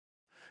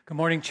Good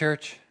morning,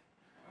 church.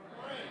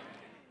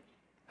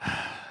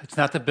 It's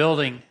not the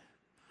building.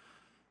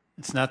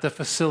 It's not the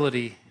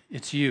facility.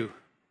 It's you.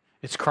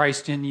 It's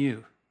Christ in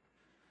you.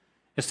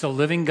 It's the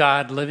living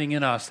God living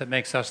in us that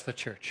makes us the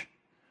church.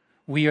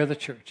 We are the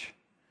church.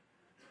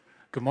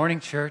 Good morning,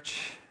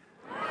 church.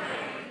 Good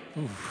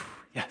morning. Ooh,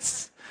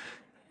 yes.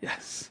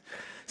 Yes.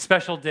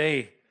 Special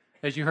day,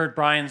 as you heard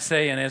Brian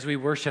say, and as we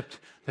worshiped,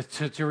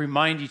 to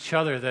remind each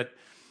other that,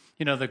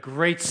 the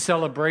great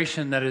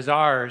celebration that is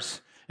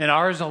ours, and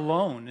ours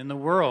alone in the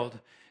world,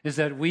 is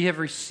that we have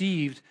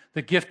received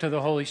the gift of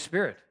the Holy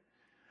Spirit,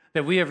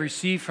 that we have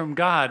received from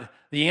God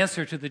the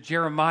answer to the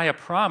Jeremiah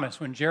promise.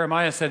 When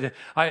Jeremiah said,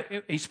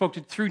 he spoke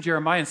through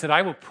Jeremiah and said,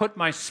 I will put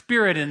my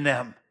spirit in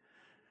them,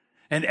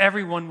 and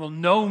everyone will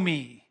know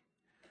me.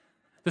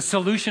 The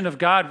solution of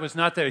God was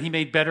not that he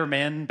made better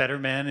men,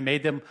 and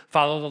made them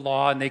follow the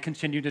law, and they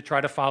continued to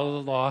try to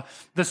follow the law.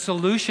 The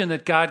solution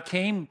that God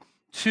came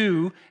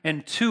to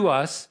and to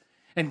us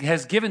and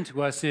has given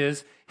to us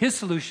is, his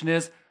solution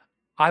is,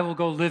 I will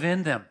go live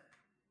in them.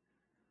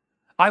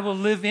 I will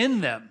live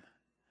in them.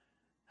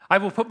 I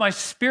will put my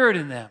spirit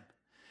in them.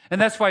 And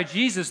that's why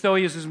Jesus, though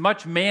he is as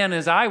much man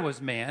as I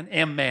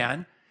am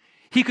man,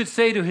 he could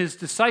say to his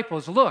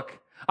disciples, look,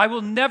 I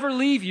will never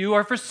leave you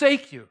or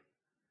forsake you.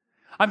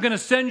 I'm going to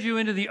send you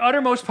into the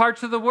uttermost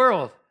parts of the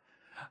world.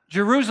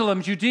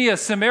 Jerusalem, Judea,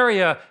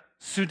 Samaria,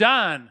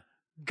 Sudan,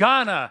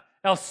 Ghana,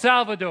 El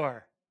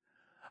Salvador.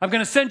 I'm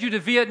going to send you to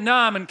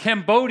Vietnam and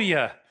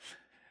Cambodia,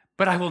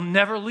 but I will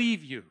never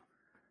leave you.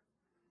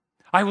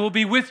 I will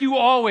be with you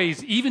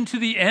always, even to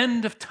the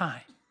end of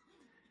time.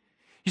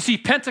 You see,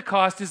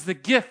 Pentecost is the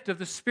gift of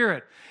the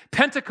Spirit.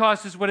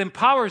 Pentecost is what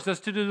empowers us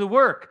to do the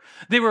work.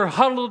 They were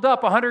huddled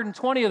up,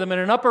 120 of them, in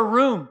an upper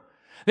room.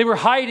 They were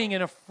hiding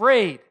and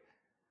afraid.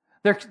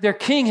 Their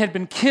king had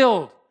been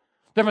killed.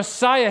 Their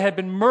Messiah had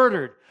been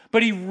murdered.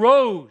 But he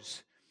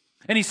rose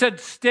and he said,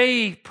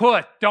 stay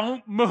put,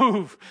 don't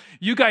move.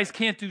 You guys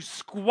can't do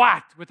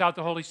squat without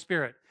the Holy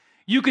Spirit.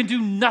 You can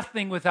do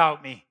nothing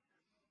without me.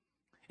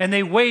 And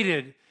they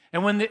waited,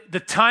 and when the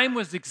time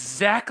was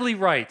exactly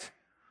right,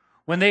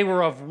 when they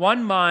were of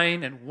one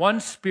mind and one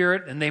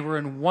spirit, and they were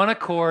in one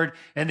accord,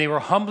 and they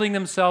were humbling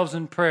themselves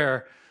in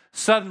prayer,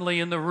 suddenly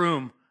in the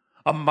room,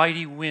 a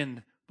mighty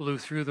wind blew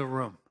through the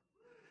room,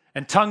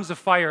 and tongues of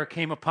fire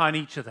came upon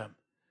each of them,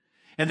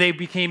 and they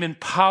became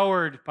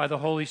empowered by the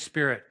Holy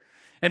Spirit.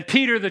 And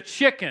Peter the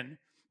chicken,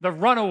 the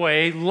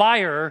runaway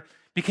liar,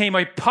 became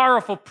a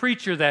powerful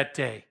preacher that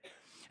day.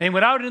 And he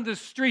went out into the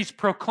streets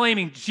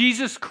proclaiming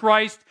Jesus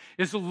Christ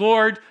is the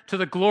Lord to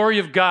the glory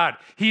of God.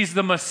 He's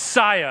the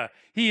Messiah.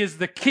 He is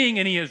the King,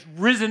 and he is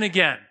risen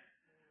again.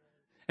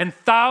 And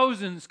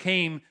thousands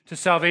came to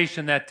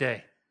salvation that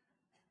day.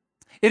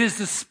 It is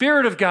the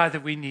Spirit of God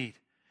that we need.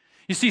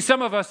 You see,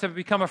 some of us have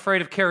become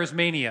afraid of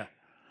charismania.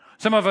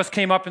 Some of us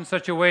came up in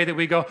such a way that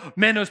we go,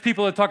 man, those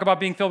people that talk about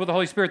being filled with the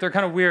Holy Spirit, they're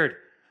kind of weird.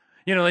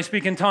 They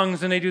speak in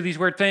tongues and they do these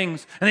weird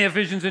things, and they have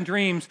visions and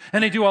dreams,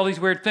 and they do all these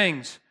weird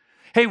things.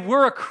 Hey,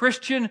 we're a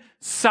Christian,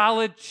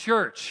 solid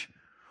church.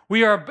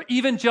 We are an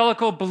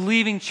evangelical,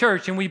 believing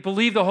church, and we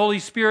believe the Holy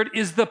Spirit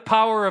is the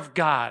power of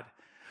God.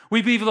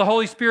 We believe the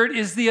Holy Spirit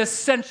is the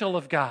essential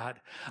of God.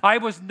 I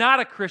was not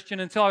a Christian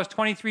until I was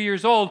 23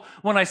 years old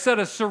when I said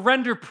a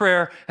surrender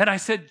prayer, and I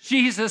said,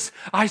 Jesus,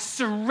 I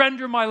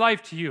surrender my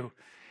life to you.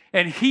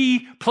 And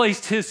he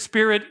placed his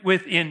Spirit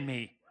within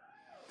me.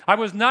 I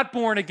was not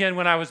born again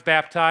when I was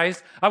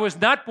baptized. I was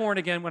not born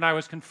again when I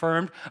was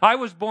confirmed. I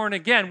was born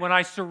again when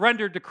I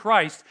surrendered to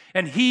Christ,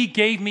 and he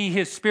gave me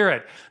his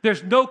Spirit.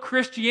 There's no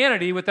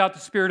Christianity without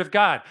the Spirit of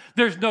God.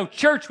 There's no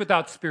church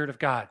without the Spirit of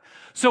God.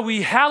 So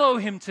we hallow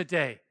him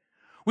today.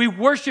 We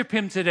worship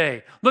him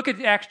today. Look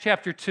at Acts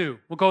chapter 2.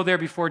 We'll go there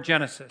before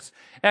Genesis.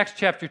 Acts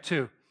chapter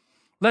 2.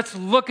 Let's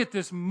look at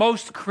this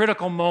most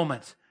critical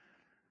moment.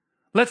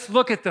 Let's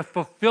look at the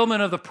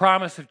fulfillment of the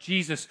promise of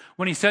Jesus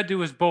when he said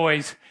to his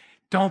boys,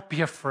 don't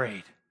be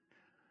afraid.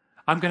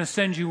 I'm going to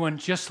send you one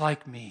just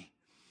like me.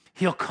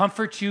 He'll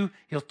comfort you.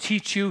 He'll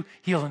teach you.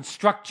 He'll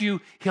instruct you.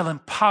 He'll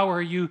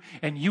empower you.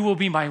 And you will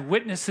be my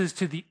witnesses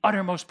to the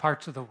uttermost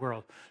parts of the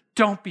world.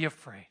 Don't be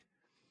afraid.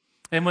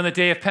 And when the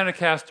day of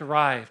Pentecost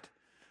arrived,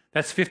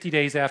 that's 50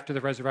 days after the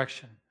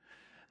resurrection,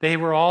 they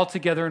were all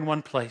together in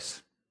one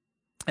place.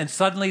 And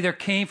suddenly there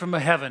came from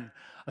heaven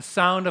a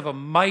sound of a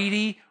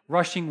mighty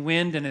rushing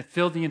wind, and it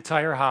filled the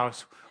entire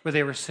house where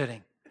they were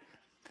sitting.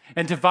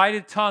 And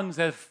divided tongues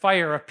as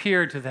fire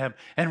appeared to them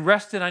and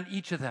rested on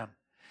each of them.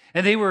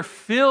 And they were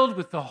filled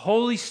with the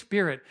Holy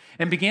Spirit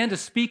and began to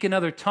speak in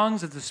other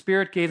tongues as the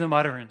Spirit gave them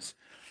utterance.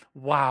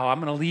 Wow,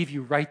 I'm going to leave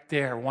you right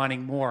there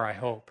wanting more, I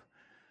hope.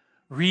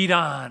 Read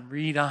on,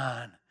 read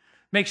on.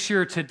 Make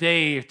sure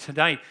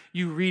tonight,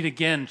 you read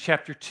again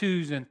chapter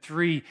 2 and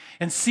 3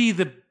 and see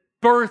the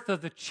birth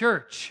of the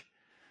church.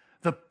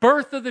 The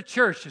birth of the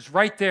church is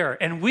right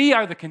there, and we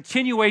are the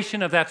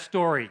continuation of that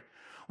story.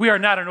 We are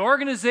not an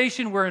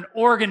organization, we're an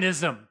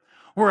organism.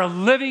 We're a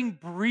living,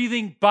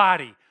 breathing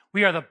body.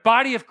 We are the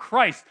body of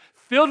Christ,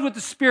 filled with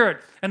the Spirit,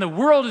 and the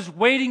world is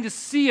waiting to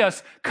see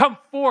us come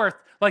forth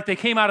like they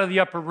came out of the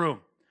upper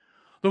room.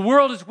 The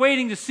world is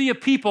waiting to see a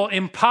people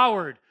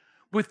empowered,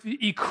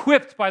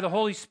 equipped by the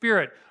Holy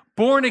Spirit,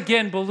 born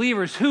again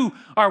believers who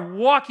are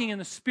walking in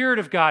the Spirit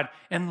of God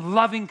and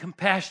loving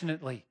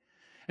compassionately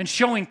and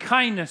showing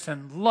kindness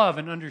and love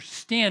and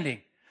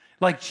understanding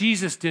like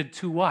Jesus did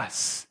to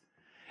us,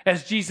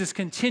 as Jesus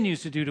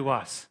continues to do to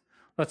us.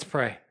 Let's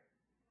pray.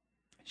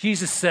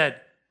 Jesus said,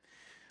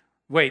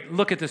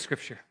 look at the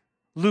scripture.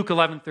 Luke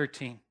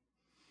 11:13.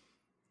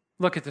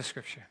 Look at the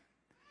scripture.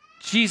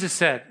 Jesus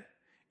said,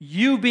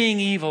 you being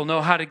evil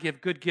know how to give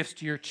good gifts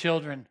to your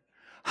children.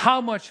 How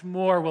much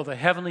more will the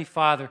Heavenly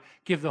Father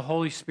give the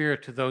Holy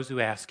Spirit to those who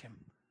ask Him?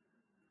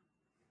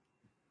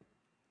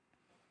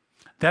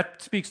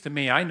 That speaks to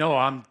me. I know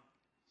I'm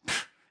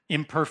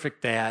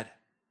imperfect dad.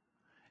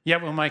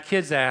 Yet when my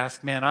kids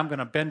ask, man, I'm going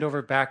to bend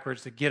over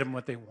backwards to get them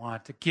what they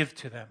want, to give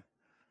to them.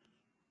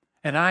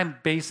 And I'm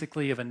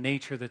basically of a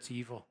nature that's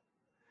evil.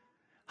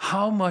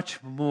 How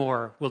much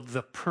more will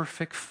the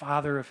perfect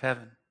Father of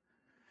heaven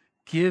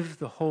give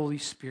the Holy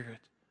Spirit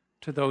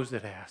to those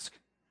that ask?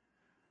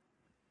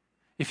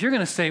 If you're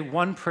going to say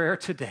one prayer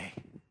today,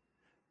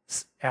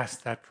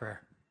 ask that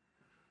prayer.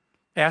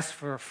 Ask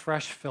for a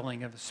fresh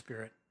filling of the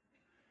Spirit.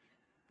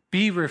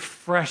 Be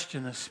refreshed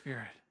in the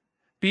Spirit.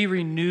 Be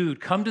renewed.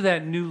 Come to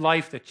that new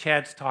life that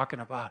Chad's talking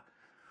about.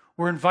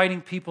 We're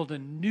inviting people to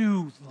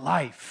new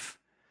life.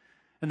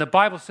 And the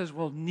Bible says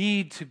we'll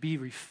need to be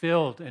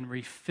refilled and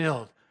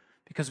refilled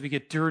because we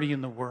get dirty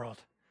in the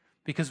world,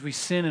 because we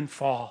sin and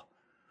fall.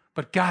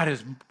 But God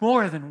is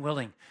more than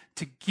willing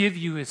to give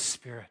you His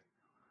Spirit.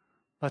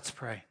 Let's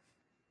pray.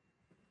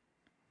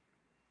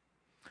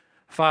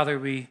 Father,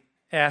 we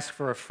ask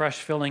for a fresh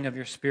filling of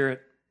your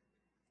Spirit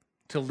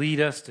to lead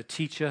us, to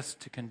teach us,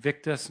 to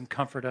convict us, and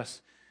comfort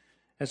us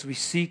as we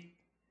seek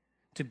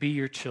to be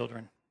your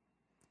children.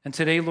 And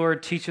today,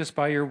 Lord, teach us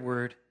by your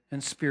word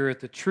and Spirit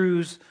the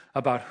truths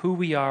about who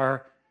we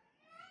are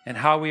and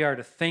how we are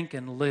to think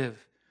and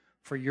live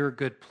for your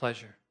good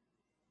pleasure.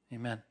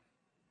 Amen.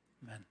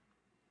 Amen.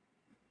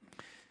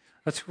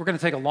 We're going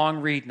to take a long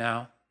read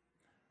now.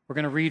 We're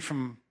going to read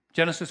from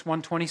Genesis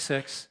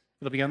 1:26.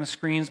 It'll be on the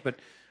screens, but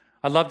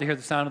I'd love to hear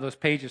the sound of those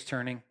pages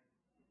turning.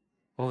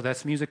 Oh,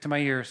 that's music to my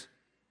ears.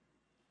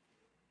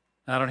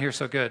 I don't hear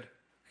so good.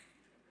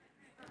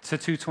 To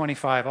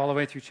 2:25, all the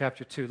way through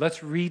chapter 2.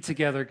 Let's read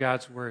together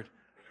God's word.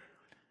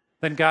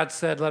 Then God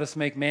said, let us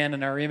make man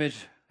in our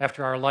image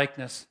after our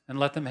likeness, and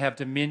let them have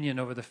dominion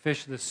over the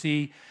fish of the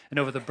sea, and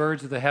over the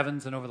birds of the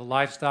heavens, and over the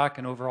livestock,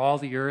 and over all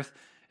the earth,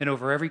 and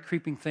over every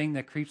creeping thing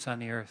that creeps on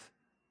the earth.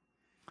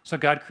 So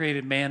God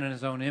created man in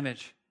his own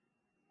image.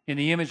 In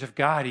the image of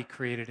God, he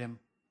created him.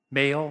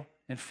 Male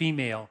and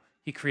female,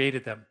 he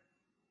created them.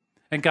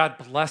 And God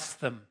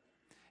blessed them.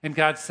 And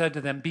God said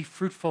to them, be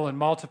fruitful and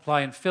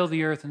multiply and fill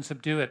the earth and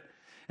subdue it,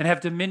 and have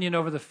dominion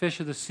over the fish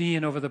of the sea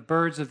and over the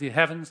birds of the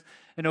heavens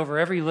and over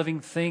every living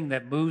thing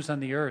that moves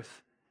on the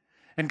earth.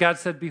 And God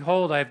said,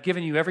 behold, I have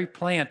given you every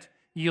plant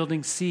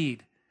yielding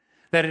seed,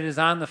 that it is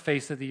on the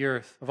face of the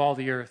earth, of all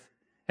the earth,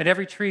 and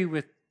every tree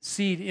with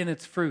seed in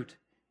its fruit.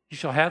 You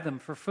shall have them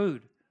for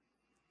food.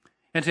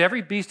 And to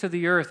every beast of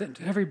the earth, and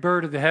to every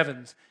bird of the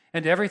heavens,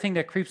 and to everything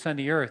that creeps on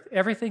the earth,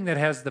 everything that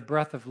has the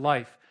breath of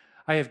life,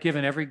 I have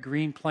given every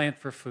green plant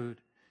for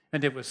food.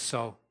 And it was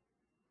so.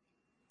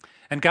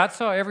 And God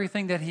saw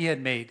everything that he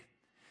had made,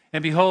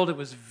 and behold, it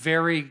was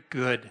very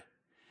good.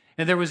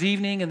 And there was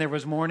evening and there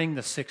was morning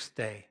the sixth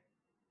day.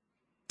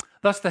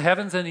 Thus the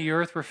heavens and the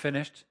earth were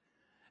finished,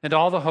 and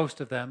all the host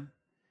of them.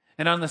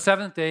 And on the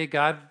seventh day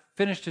God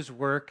finished his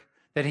work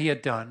that he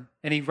had done,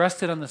 and he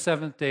rested on the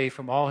seventh day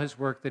from all his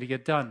work that he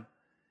had done.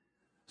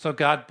 So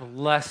God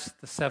blessed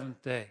the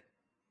seventh day,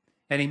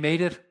 and he made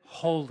it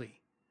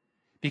holy,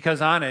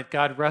 because on it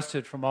God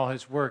rested from all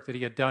his work that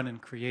he had done in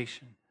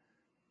creation.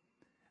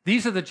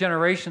 These are the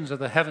generations of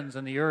the heavens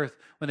and the earth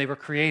when they were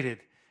created,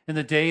 in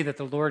the day that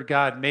the Lord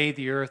God made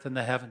the earth and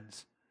the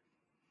heavens.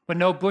 When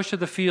no bush of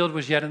the field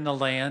was yet in the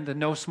land, and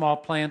no small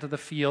plant of the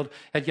field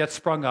had yet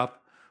sprung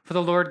up, for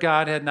the Lord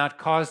God had not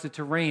caused it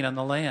to rain on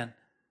the land.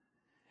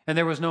 And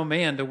there was no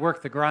man to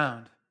work the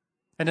ground.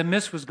 And a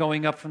mist was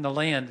going up from the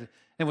land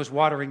and was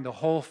watering the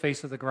whole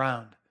face of the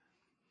ground.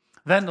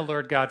 Then the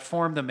Lord God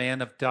formed the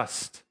man of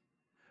dust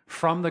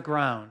from the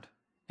ground,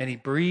 and he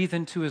breathed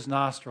into his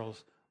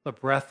nostrils the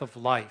breath of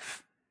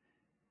life.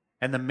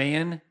 And the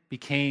man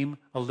became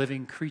a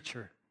living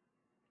creature.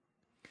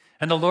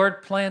 And the Lord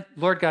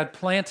God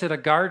planted a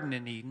garden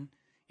in Eden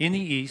in the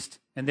east,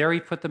 and there he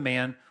put the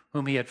man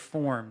whom he had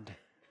formed.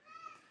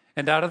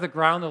 And out of the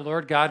ground the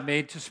Lord God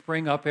made to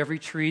spring up every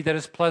tree that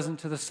is pleasant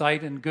to the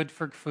sight and good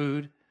for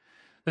food.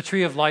 The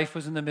tree of life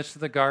was in the midst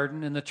of the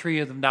garden, and the tree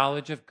of the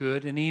knowledge of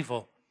good and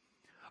evil.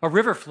 A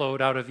river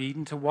flowed out of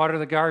Eden to water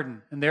the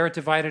garden, and there it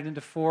divided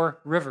into 4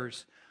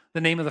 rivers.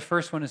 The name of the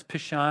first one is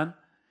Pishon.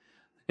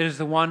 It is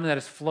the one that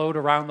has flowed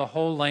around the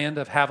whole land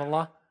of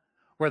Havilah,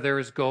 where there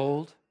is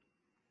gold.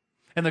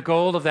 And the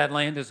gold of that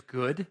land is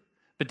good.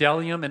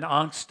 Bdellium and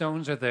onyx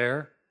stones are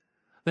there.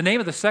 The name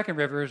of the second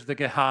river is the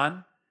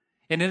Gihon,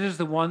 and it is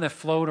the one that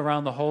flowed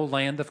around the whole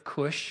land of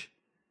Cush.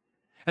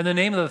 And the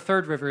name of the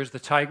third river is the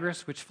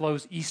Tigris, which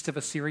flows east of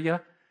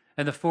Assyria,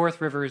 and the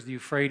fourth river is the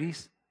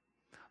Euphrates.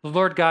 The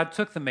Lord God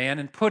took the man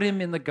and put him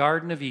in the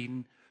Garden of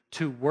Eden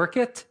to work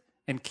it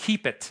and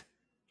keep it.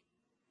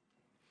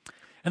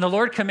 And the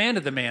Lord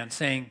commanded the man,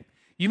 saying,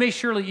 "You may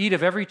surely eat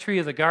of every tree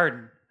of the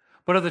garden,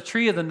 but of the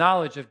tree of the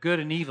knowledge of good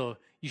and evil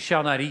you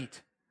shall not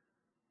eat.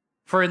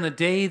 For in the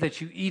day that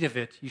you eat of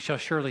it, you shall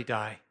surely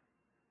die."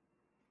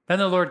 Then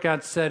the Lord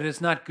God said, "It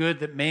is not good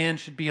that man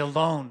should be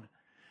alone.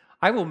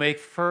 I will make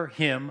for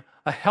him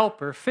a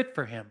helper fit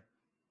for him."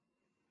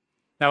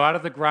 Now out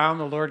of the ground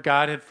the Lord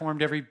God had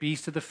formed every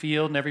beast of the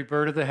field and every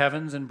bird of the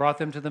heavens and brought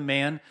them to the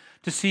man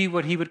to see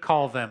what he would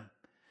call them.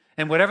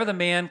 And whatever the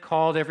man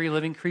called every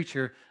living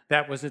creature,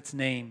 that was its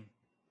name.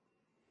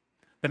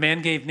 The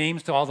man gave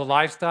names to all the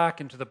livestock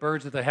and to the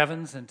birds of the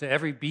heavens and to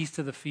every beast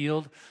of the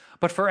field.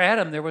 But for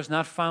Adam there was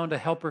not found a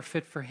helper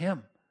fit for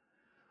him.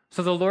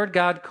 So the Lord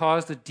God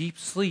caused a deep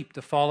sleep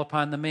to fall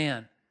upon the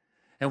man.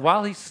 And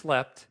while he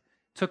slept,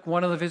 took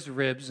one of his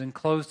ribs and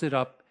closed it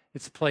up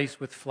its place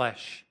with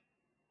flesh.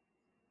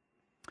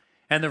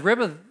 And the rib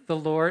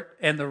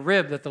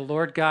that the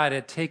Lord God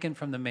had taken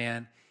from the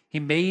man, he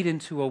made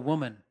into a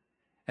woman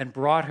and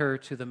brought her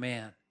to the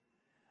man.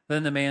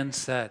 Then the man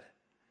said,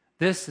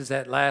 This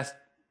at last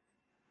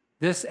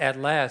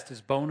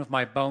is bone of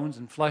my bones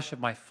and flesh of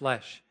my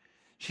flesh.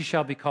 She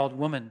shall be called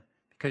woman,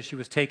 because she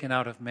was taken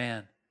out of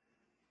man.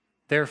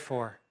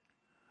 Therefore,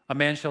 a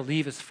man shall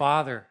leave his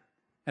father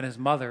and his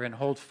mother and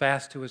hold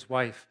fast to his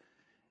wife,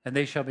 and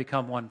they shall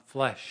become one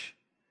flesh.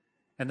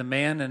 And the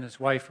man and his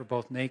wife were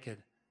both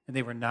naked, and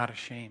they were not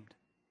ashamed.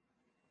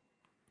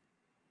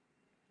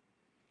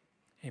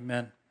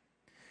 Amen.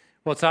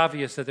 Well, it's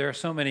obvious that there are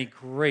so many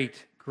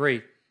great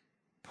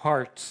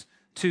parts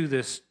to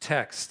this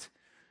text.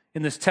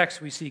 In this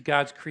text, we see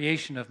God's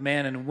creation of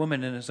man and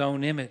woman in his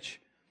own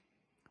image.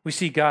 We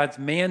see God's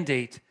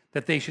mandate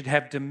that they should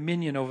have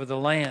dominion over the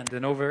land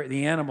and over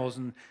the animals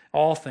and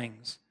all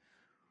things.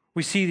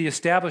 We see the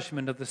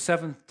establishment of the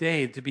seventh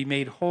day to be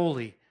made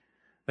holy,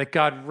 that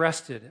God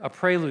rested, a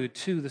prelude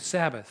to the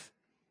Sabbath.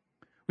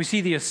 We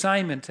see the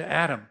assignment to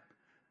Adam,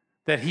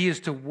 that he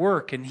is to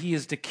work and he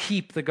is to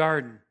keep the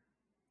garden.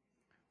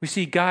 We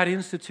see God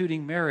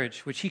instituting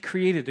marriage, which he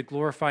created to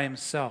glorify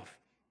himself.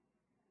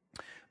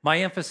 My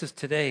emphasis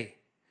today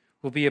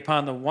will be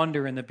upon the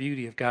wonder and the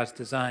beauty of God's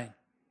design.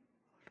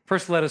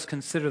 First, let us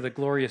consider the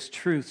glorious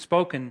truth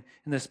spoken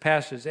in this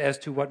passage as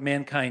to what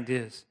mankind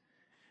is.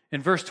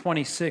 In verse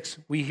 26,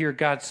 we hear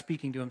God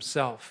speaking to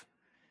himself,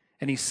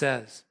 and he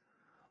says,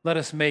 "Let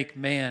us make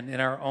man in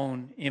our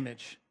own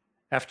image,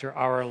 after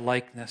our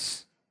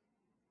likeness."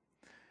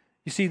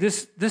 You see,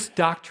 this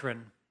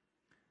doctrine,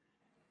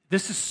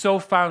 this is so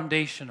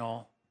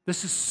foundational,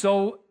 this is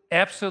so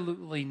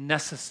absolutely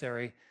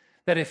necessary,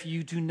 that if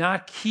you do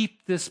not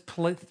keep this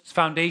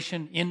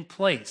foundation in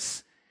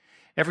place,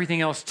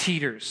 everything else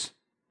teeters.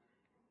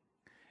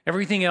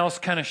 Everything else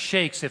kind of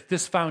shakes if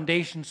this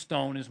foundation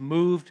stone is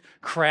moved,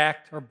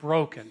 cracked, or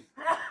broken.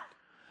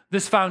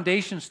 This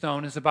foundation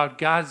stone is about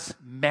God's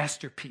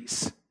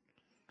masterpiece.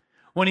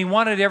 When he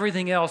wanted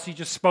everything else, he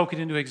just spoke it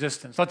into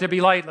existence. Let there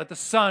be light, let the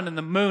sun and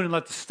the moon, and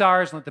let the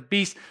stars, and let the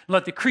beasts, and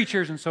let the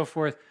creatures, and so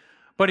forth.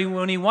 But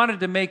when he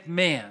wanted to make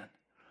man,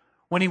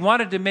 when he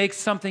wanted to make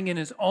something in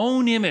his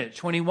own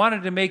image, when he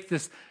wanted to make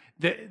this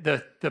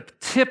the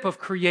tip of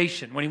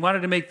creation, when he wanted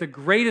to make the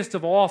greatest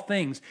of all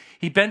things,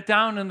 he bent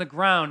down on the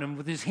ground and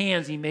with his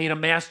hands he made a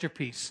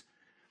masterpiece.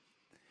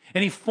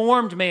 And he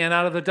formed man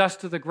out of the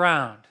dust of the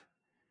ground.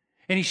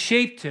 And he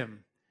shaped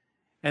him.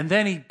 And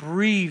then he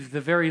breathed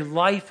the very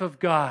life of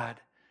God.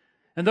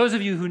 And those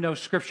of you who know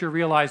Scripture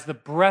realize the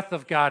breath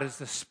of God is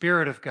the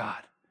Spirit of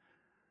God.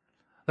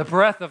 The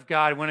breath of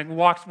God, when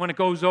it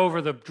goes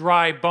over the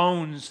dry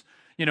bones,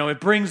 it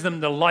brings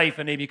them to life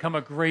and they become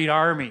a great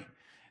army.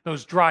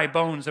 Those dry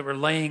bones that were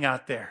laying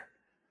out there.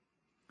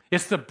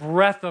 It's the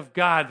breath of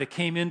God that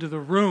came into the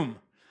room.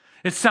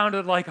 It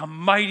sounded like a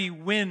mighty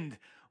wind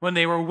when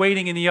they were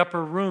waiting in the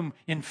upper room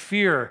in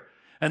fear.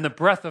 And the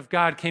breath of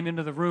God came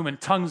into the room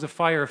and tongues of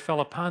fire fell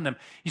upon them.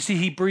 You see,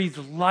 he breathed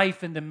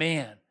life into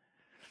man.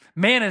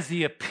 Man is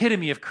the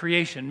epitome of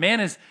creation. Man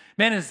is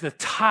the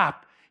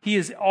top. He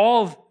is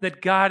all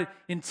that God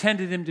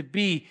intended him to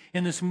be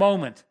in this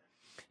moment.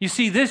 You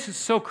see, this is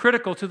so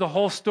critical to the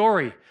whole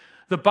story.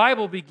 The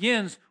Bible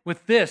begins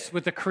with this,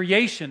 with the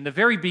creation. The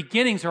very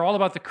beginnings are all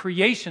about the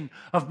creation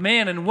of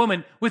man and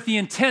woman with the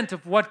intent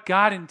of what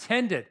God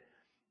intended.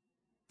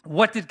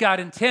 What did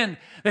God intend?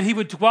 That he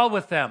would dwell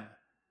with them.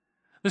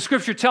 The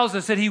Scripture tells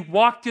us that he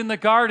walked in the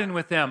garden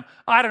with them.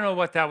 I don't know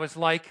what that was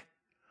like.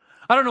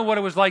 I don't know what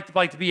it was like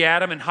to be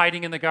Adam and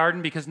hiding in the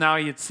garden because now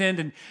he had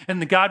sinned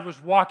and the God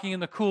was walking in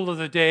the cool of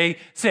the day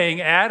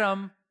saying,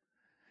 Adam,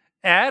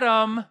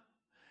 Adam,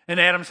 and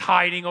Adam's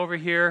hiding over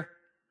here.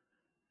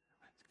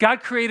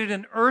 God created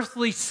an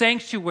earthly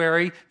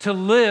sanctuary to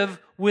live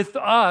with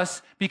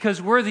us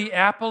because we're the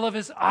apple of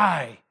his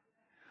eye.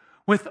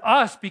 With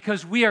us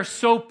because we are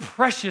so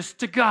precious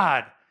to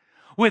God.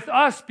 With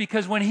us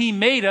because when he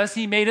made us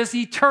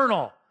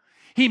eternal.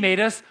 He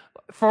made us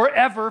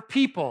forever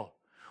people.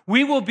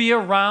 We will be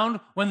around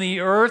when the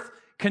earth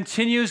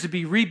continues to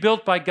be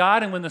rebuilt by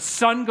God, and when the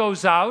sun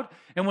goes out,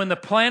 and when the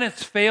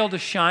planets fail to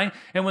shine,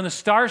 and when the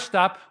stars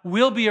stop,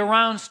 we'll be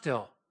around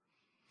still.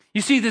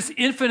 You see, this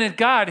infinite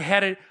God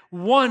had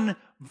one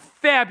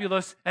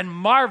fabulous and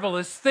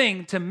marvelous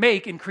thing to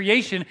make in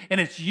creation, and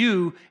it's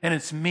you and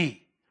it's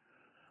me.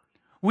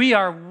 We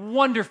are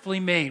wonderfully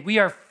made. We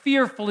are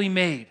fearfully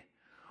made.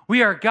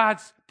 We are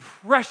God's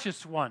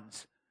precious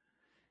ones.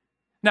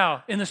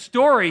 Now, in the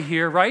story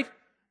here, right,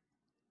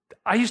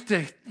 I used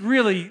to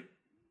really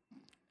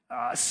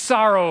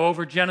sorrow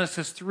over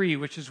Genesis 3,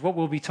 which is what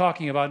we'll be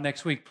talking about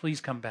next week. Please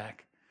come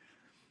back.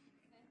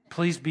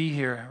 Please be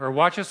here or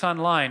watch us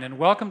online. And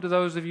welcome to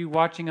those of you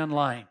watching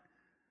online.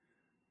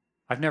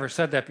 I've never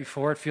said that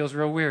before. It feels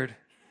real weird.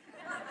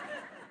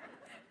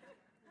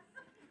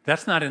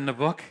 That's not in the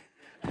book.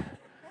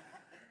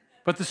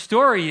 But the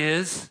story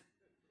is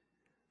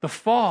the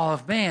fall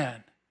of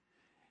man.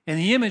 And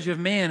the image of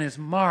man is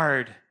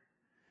marred.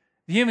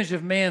 The image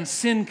of man,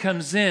 sin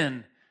comes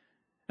in.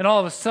 And all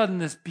of a sudden,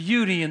 this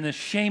beauty and this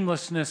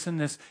shamelessness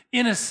and this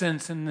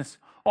innocence and this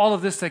all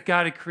of this that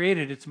God had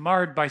created, it's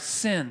marred by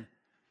sin.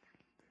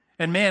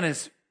 And man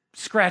is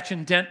scratch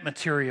and dent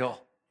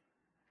material.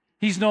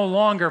 He's no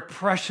longer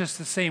precious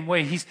the same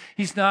way.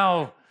 He's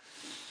now,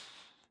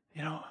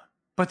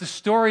 but the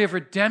story of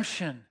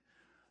redemption,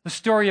 the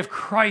story of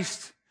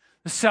Christ,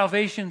 the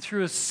salvation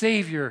through a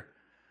Savior,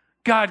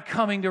 God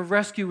coming to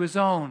rescue his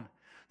own,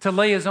 to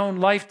lay his own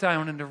life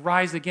down and to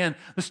rise again.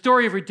 The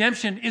story of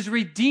redemption is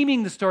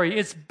redeeming the story.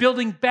 It's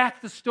building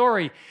back the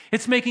story.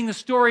 It's making the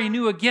story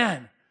new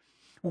again.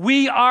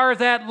 We are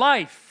that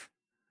life.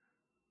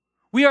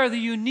 We are the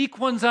unique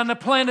ones on the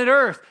planet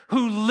Earth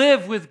who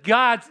live with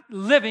God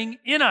living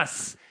in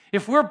us.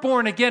 If we're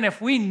born again,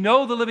 if we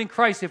know the living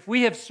Christ, if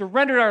we have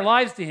surrendered our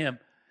lives to him,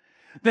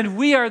 then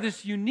we are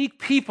this unique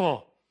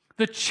people,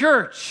 the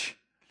church.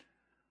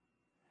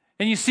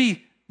 And you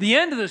see, the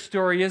end of the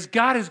story is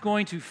God is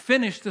going to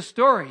finish the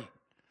story.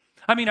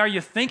 I mean, are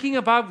you thinking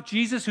about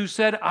Jesus who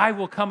said, I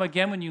will come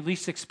again when you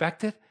least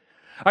expect it?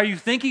 Are you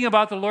thinking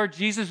about the Lord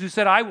Jesus who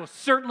said, I will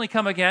certainly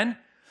come again?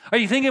 Are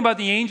you thinking about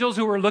the angels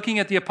who were looking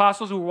at the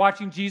apostles who were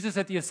watching Jesus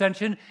at the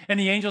ascension, and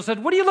the angel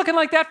said, what are you looking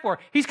like that for?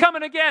 He's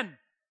coming again.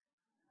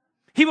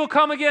 He will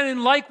come again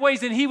in like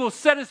ways, and he will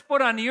set his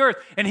foot on the earth,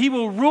 and he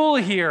will rule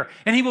here,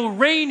 and he will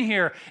reign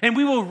here, and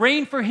we will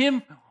reign for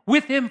him,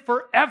 with him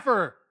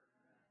forever.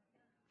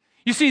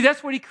 You see,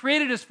 that's what he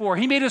created us for.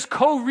 He made us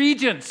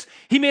co-regents.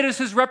 He made us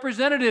his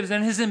representatives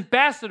and his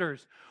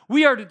ambassadors.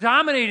 We are to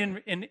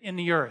dominate in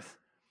the earth.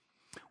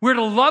 We're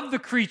to love the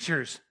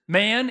creatures,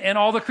 man and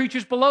all the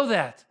creatures below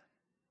that.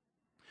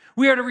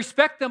 We are to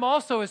respect them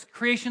also as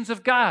creations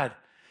of God.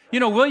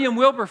 William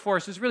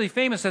Wilberforce is really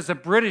famous as a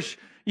British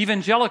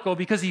evangelical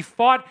because he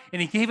fought and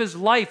he gave his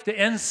life to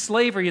end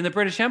slavery in the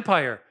British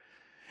Empire.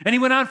 And he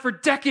went on for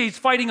decades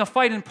fighting a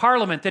fight in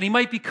Parliament that he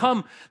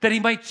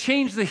might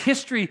change the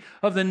history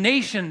of the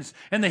nations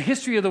and the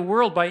history of the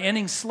world by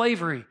ending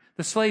slavery,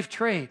 the slave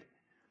trade.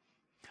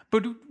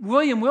 But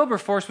William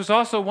Wilberforce was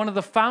also one of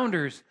the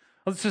founders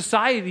of the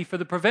Society for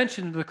the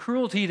Prevention of the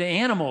Cruelty to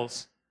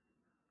Animals.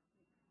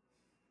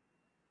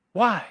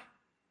 Why?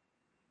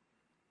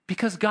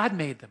 Because God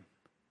made them.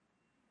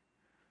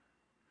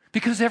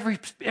 Because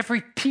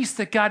every piece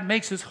that God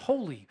makes is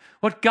holy.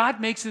 What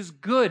God makes is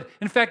good.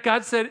 In fact,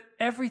 God said,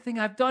 everything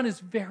I've done is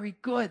very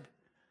good.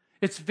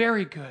 It's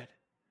very good.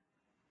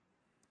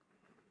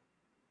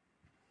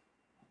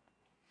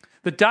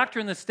 The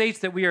doctrine that states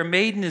that we are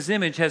made in his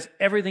image has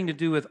everything to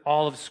do with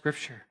all of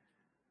Scripture.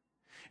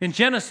 In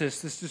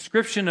Genesis, this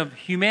description of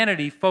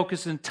humanity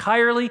focused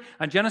entirely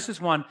on Genesis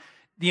 1.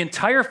 The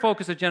entire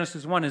focus of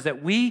Genesis 1 is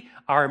that we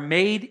are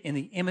made in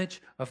the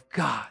image of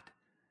God.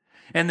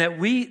 And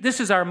that this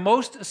is our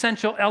most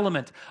essential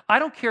element. I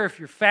don't care if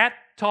you're fat,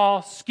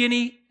 tall,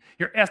 skinny,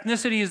 your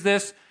ethnicity is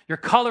this, your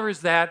color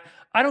is that.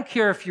 I don't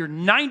care if you're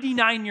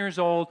 99 years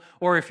old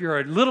or if you're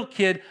a little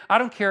kid. I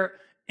don't care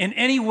in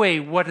any way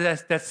what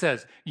that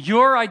says.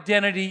 Your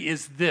identity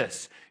is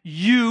this.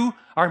 You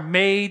are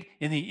made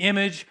in the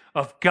image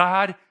of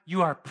God.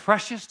 You are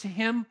precious to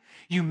him.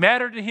 You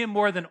matter to him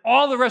more than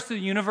all the rest of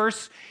the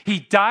universe. He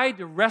died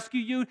to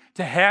rescue you,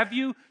 to have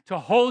you, to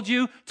hold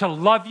you, to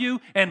love you,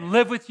 and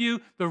live with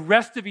you the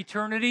rest of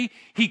eternity.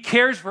 He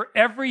cares for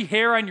every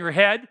hair on your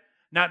head,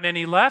 not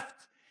many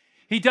left.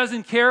 He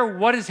doesn't care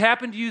what has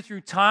happened to you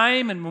through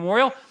time and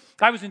memorial.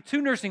 I was in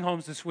 2 nursing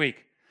homes this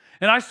week,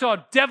 and I saw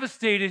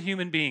devastated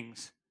human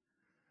beings.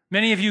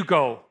 Many of you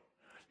go.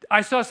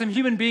 I saw some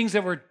human beings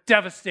that were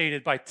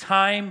devastated by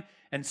time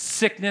and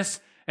sickness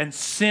and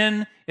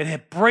sin.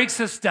 It breaks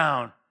us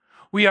down.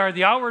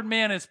 The outward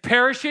man is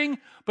perishing,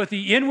 but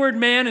the inward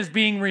man is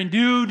being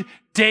renewed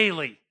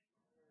daily.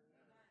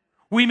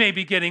 We may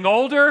be getting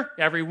older,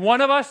 every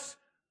one of us,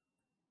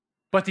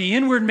 but the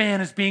inward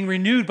man is being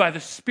renewed by the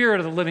Spirit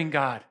of the living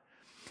God.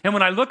 And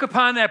when I look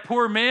upon that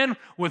poor man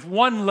with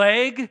one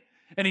leg,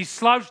 and he's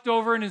slouched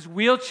over in his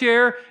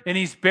wheelchair, and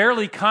he's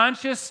barely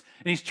conscious,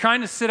 and he's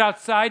trying to sit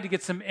outside to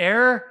get some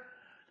air,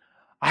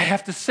 I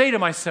have to say to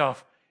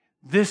myself,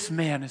 This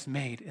man is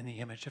made in the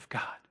image of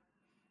God.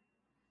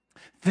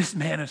 This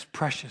man is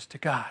precious to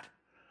God.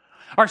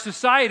 Our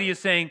society is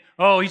saying,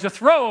 oh, he's a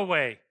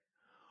throwaway.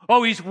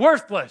 Oh, he's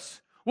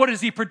worthless. What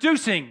is he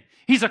producing?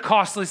 He's a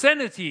costless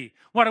entity.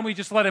 Why don't we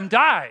just let him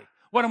die?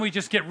 Why don't we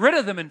just get rid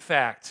of them, in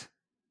fact?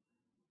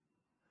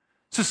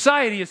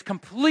 Society is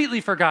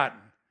completely forgotten.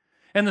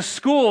 And the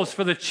schools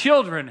for the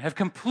children have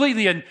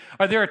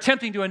they're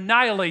attempting to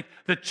annihilate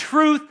the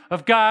truth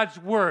of God's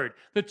word.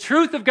 The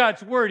truth of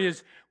God's word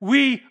is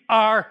we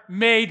are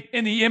made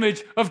in the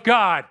image of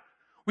God.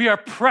 We are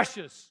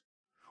precious.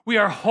 We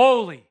are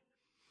holy.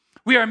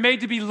 We are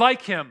made to be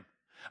like him.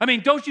 I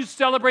mean, don't you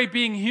celebrate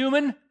being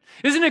human?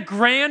 Isn't it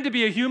grand to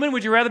be a human?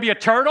 Would you rather be a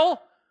turtle?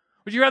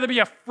 Would you rather be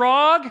a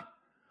frog?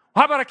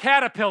 How about a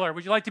caterpillar?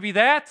 Would you like to be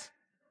that?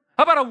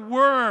 How about a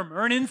worm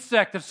or an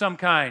insect of some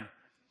kind?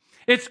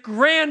 It's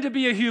grand to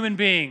be a human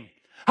being.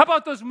 How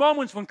about those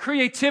moments when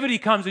creativity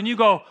comes and you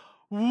go,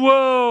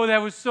 whoa, that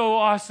was so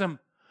awesome?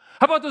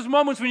 How about those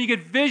moments when you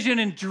get vision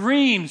and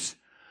dreams?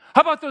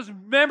 How about those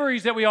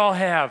memories that we all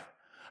have?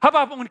 How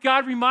about when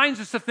God reminds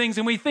us of things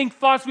and we think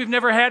thoughts we've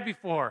never had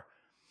before?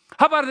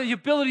 How about the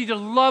ability to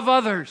love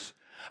others?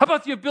 How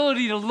about the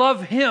ability to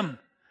love him?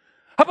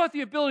 How about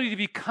the ability to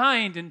be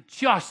kind and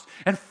just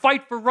and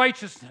fight for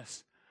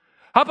righteousness?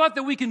 How about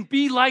that we can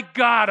be like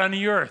God on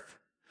the earth?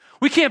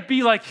 We can't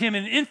be like him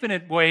in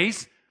infinite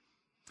ways.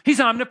 He's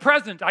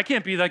omnipresent. I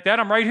can't be like that.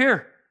 I'm right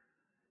here.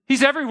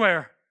 He's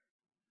everywhere.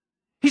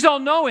 He's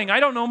all-knowing. I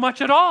don't know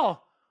much at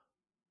all.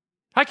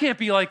 I can't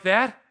be like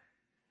that.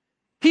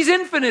 He's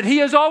infinite. He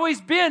has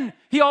always been.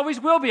 He always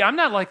will be. I'm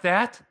not like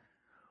that.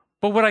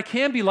 But what I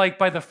can be like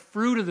by the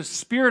fruit of the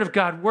Spirit of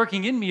God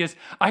working in me is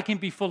I can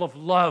be full of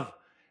love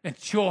and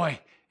joy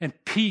and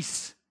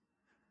peace.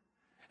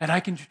 And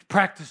I can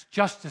practice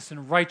justice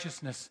and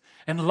righteousness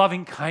and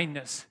loving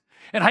kindness.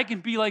 And I can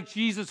be like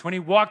Jesus when he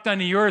walked on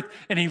the earth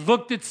and he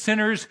looked at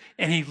sinners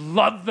and he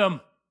loved them.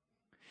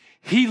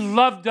 He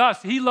loved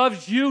us. He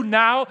loves you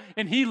now,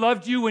 and he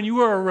loved you when you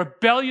were a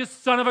rebellious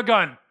son of a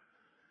gun.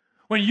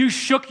 When you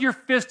shook your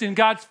fist in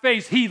God's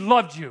face, he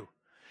loved you.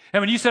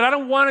 And when you said, I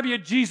don't want to be a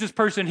Jesus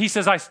person, he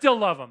says, I still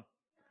love him.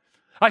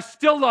 I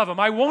still love him.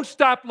 I won't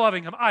stop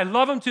loving him. I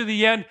love him to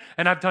the end,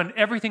 and I've done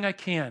everything I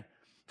can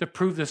to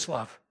prove this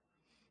love.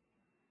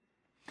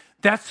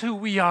 That's who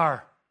we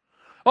are.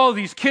 Oh,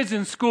 these kids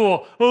in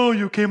school, oh,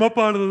 you came up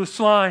out of the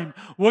slime.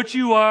 What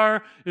you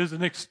are is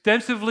an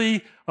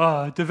extensively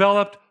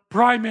developed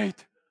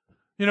primate.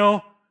 You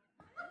know?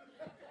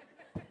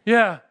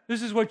 Yeah,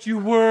 this is what you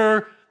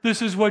were.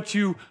 This is what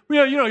you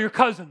know, your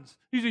cousins.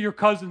 These are your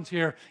cousins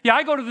here. Yeah,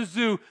 I go to the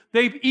zoo.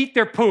 They eat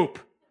their poop.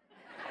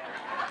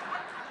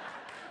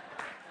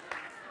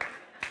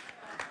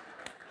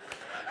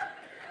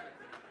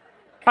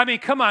 I mean,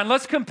 come on,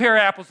 let's compare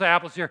apples to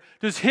apples here.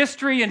 Does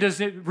history and does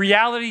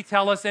reality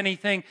tell us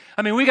anything?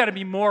 I mean, we got to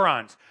be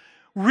morons.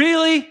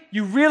 Really?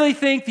 You really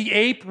think the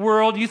ape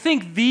world, you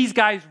think these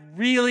guys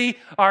really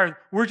are,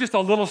 we're just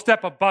a little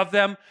step above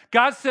them?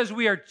 God says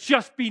we are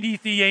just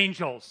beneath the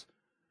angels.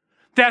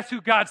 That's who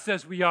God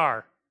says we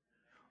are.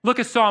 Look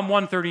at Psalm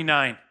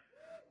 139.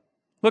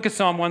 Look at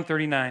Psalm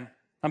 139.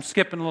 I'm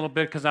skipping a little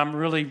bit because I'm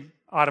really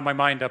out of my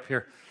mind up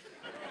here.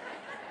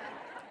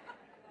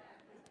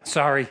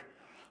 Sorry.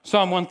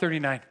 Psalm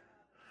 139.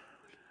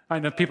 I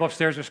know people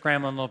upstairs are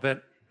scrambling a little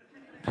bit.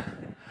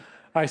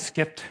 I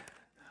skipped.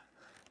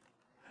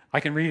 I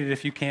can read it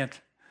if you can't.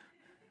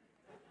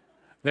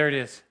 There it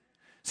is.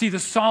 See, the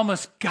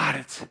psalmist got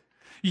it.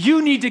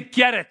 You need to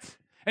get it,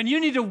 and you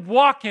need to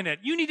walk in it.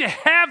 You need to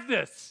have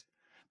this.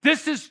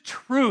 This is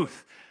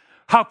truth.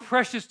 How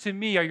precious to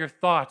me are your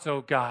thoughts, O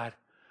God.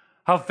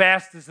 How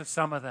vast is the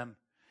sum of them.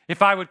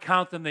 If I would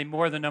count them, they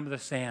more than number the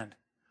sand.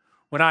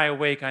 When I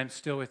awake, I am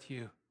still with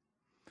you.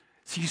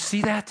 So you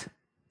see that?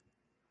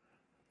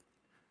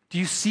 Do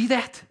you see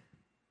that?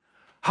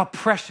 How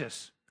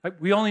precious.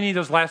 We only need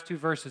those last two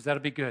verses.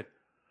 That'll be good.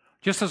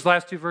 Just those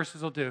last two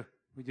verses will do.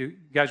 You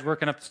guys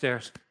working up the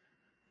stairs.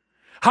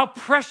 How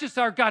precious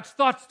are God's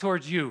thoughts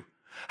towards you.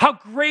 How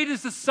great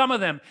is the sum of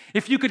them.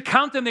 If you could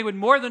count them, they would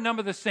more than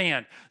number the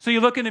sand. So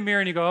you look in the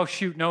mirror and you go, oh,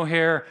 shoot, no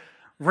hair,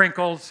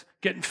 wrinkles,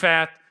 getting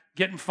fat,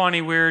 getting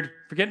funny, weird,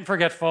 getting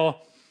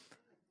forgetful,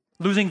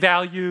 losing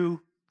value,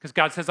 because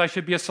God says I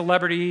should be a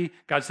celebrity.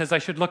 God says I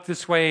should look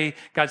this way.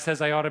 God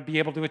says I ought to be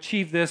able to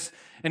achieve this.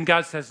 And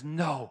God says,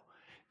 no,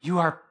 you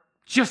are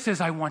just as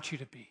I want you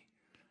to be.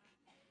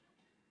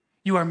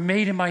 You are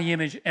made in my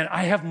image, and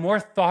I have more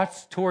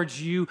thoughts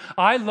towards you.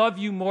 I love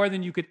you more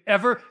than you could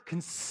ever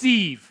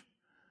conceive.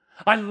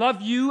 I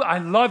love you, I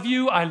love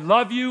you, I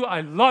love you,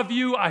 I love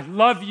you, I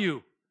love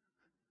you.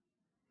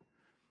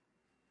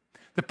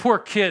 The poor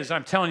kids,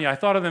 I'm telling you, I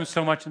thought of them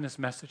so much in this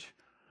message.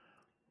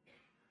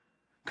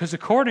 Because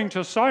according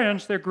to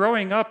science, they're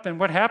growing up, and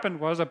what happened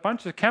was a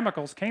bunch of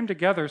chemicals came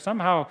together.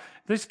 Somehow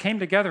this came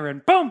together,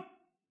 and boom,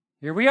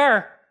 here we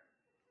are.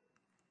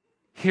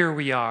 Here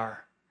we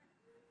are.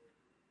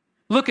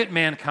 Look at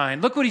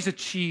mankind. Look what he's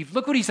achieved.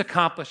 Look what he's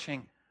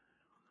accomplishing.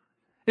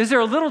 Is there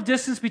a little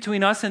distance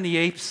between us and the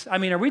apes? I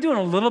mean, are we doing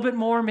a little bit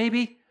more,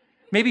 maybe?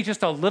 Maybe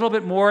just a little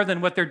bit more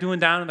than what they're doing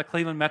down in the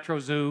Cleveland Metro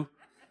Zoo.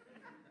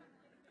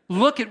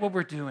 Look at what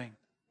we're doing.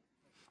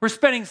 We're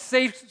spending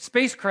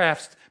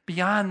spacecrafts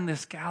beyond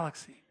this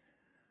galaxy.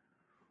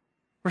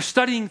 We're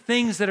studying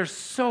things that are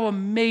so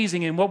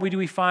amazing. And what we do,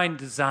 we find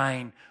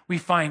design. We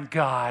find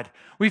God.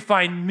 We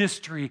find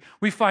mystery.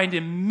 We find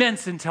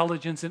immense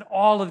intelligence in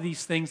all of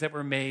these things that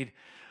were made.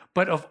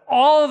 But of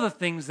all of the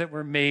things that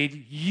were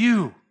made,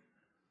 you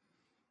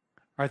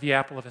are the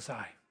apple of his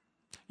eye.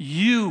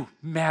 You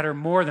matter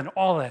more than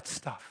all that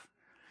stuff.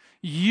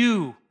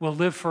 You will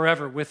live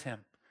forever with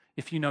him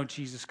if you know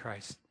Jesus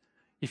Christ,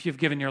 if you've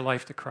given your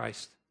life to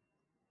Christ.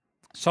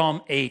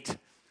 Psalm 8.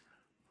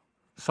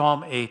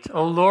 Psalm 8.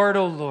 O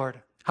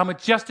Lord, how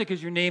majestic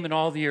is your name in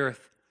all the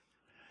earth.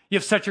 You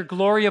have set your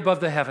glory above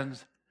the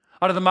heavens.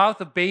 Out of the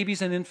mouth of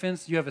babies and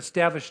infants, you have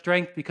established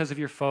strength because of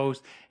your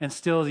foes and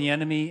still the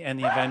enemy and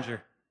the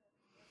avenger.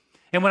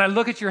 And when I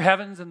look at your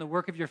heavens and the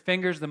work of your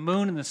fingers, the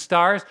moon and the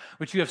stars,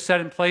 which you have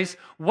set in place,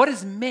 what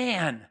is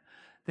man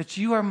that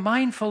you are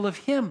mindful of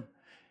him,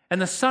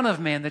 and the Son of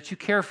Man that you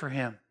care for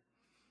him?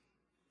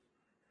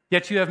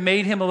 Yet you have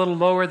made him a little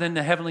lower than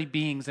the heavenly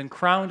beings and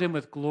crowned him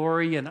with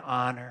glory and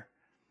honor.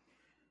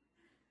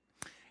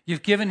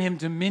 You've given him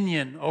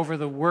dominion over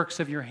the works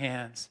of your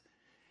hands,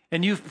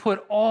 and you've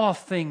put all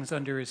things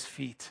under his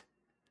feet.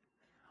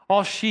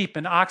 All sheep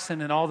and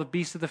oxen and all the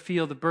beasts of the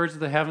field, the birds of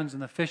the heavens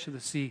and the fish of the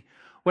sea,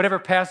 whatever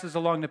passes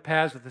along the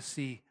paths of the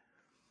sea.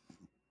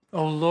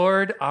 O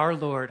Lord, our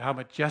Lord, how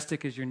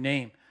majestic is your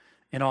name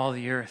in all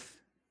the earth.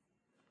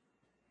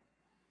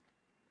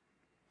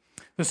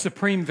 The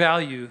supreme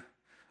value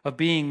of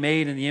being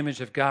made in the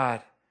image of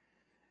God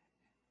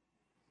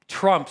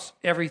trumps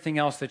everything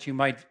else that you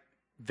might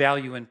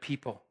value in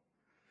people.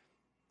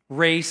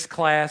 Race,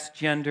 class,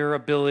 gender,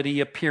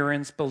 ability,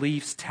 appearance,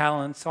 beliefs,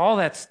 talents, all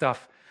that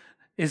stuff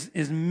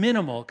is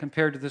minimal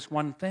compared to this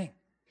one thing,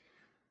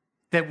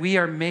 that we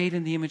are made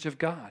in the image of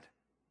God.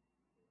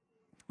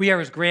 We are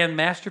his grand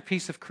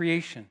masterpiece of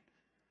creation,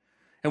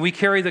 and we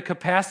carry the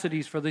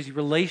capacities for these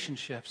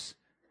relationships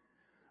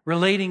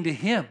relating to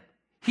him.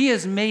 He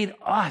has made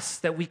us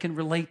that we can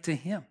relate to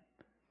him.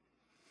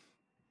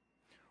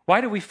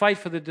 Why do we fight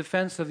for the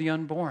defense of the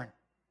unborn?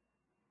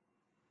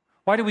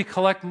 Why do we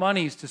collect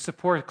monies to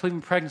support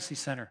Cleveland Pregnancy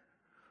Center?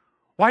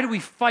 Why do we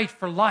fight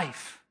for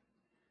life?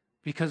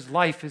 Because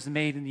life is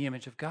made in the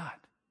image of God.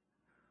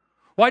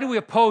 Why do we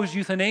oppose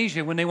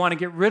euthanasia when they want to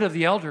get rid of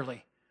the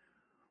elderly?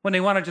 When they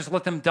want to just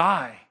let them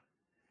die?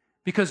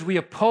 Because we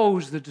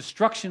oppose the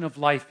destruction of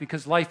life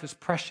because life is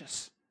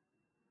precious.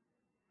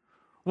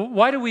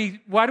 Why do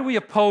we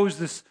oppose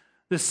this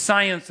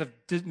science of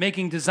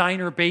making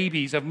designer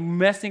babies, of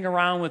messing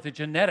around with the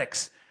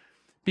genetics?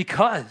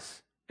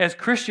 Because as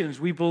Christians,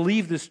 we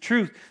believe this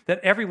truth that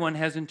everyone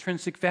has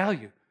intrinsic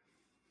value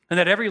and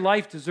that every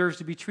life deserves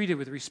to be treated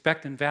with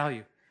respect and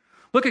value.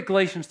 Look at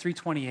Galatians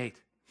 3:28.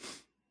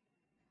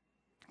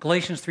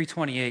 Galatians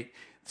 3:28.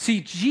 See,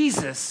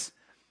 Jesus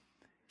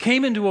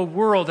came into a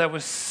world that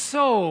was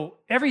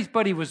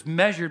everybody was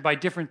measured by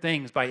different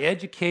things, by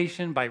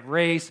education, by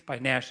race, by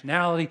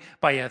nationality,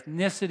 by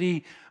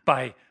ethnicity,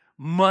 by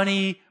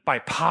money, by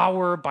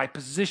power, by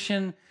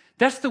position.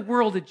 That's the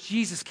world that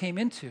Jesus came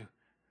into.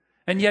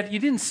 And yet you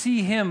didn't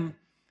see him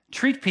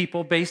treat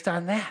people based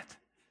on that.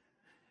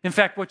 In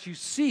fact, what you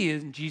see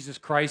in Jesus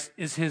Christ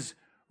is his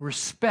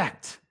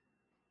respect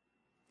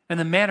and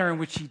the manner in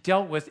which he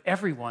dealt with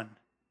everyone.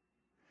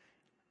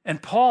 And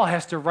Paul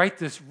has to write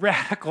this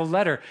radical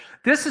letter.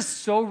 This is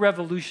so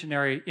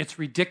revolutionary, it's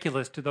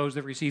ridiculous to those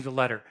that receive the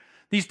letter.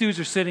 These dudes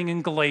are sitting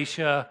in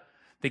Galatia,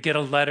 they get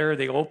a letter,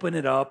 they open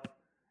it up,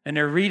 and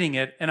they're reading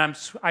it, and I'm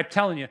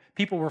telling you,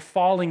 people were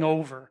falling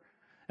over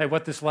at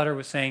what this letter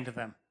was saying to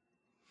them.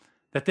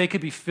 That they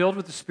could be filled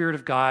with the Spirit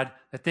of God,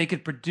 that they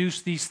could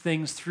produce these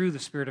things through the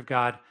Spirit of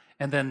God,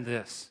 and then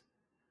this.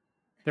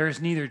 There is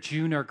neither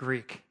Jew nor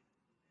Greek.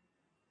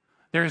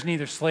 There is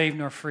neither slave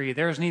nor free.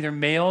 There is neither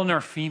male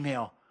nor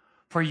female,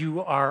 for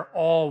you are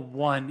all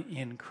one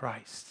in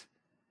Christ.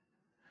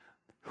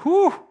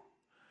 Whew!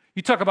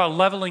 You talk about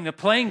leveling the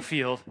playing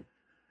field.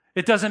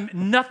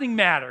 Nothing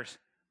matters.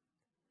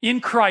 In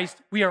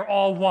Christ, we are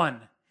all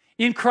one.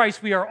 In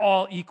Christ, we are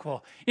all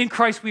equal. In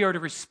Christ, we are to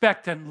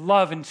respect and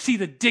love and see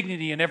the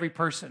dignity in every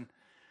person.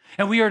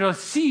 And we are to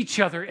see each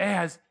other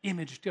as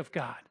image of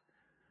God.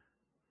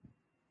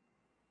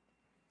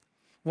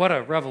 What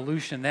a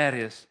revolution that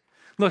is.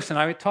 Listen,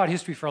 I taught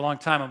history for a long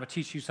time. I'm going to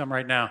teach you some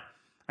right now.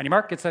 On your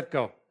mark, get set,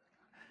 go.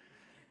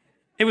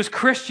 It was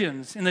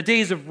Christians in the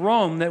days of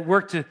Rome that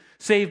worked to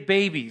save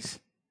babies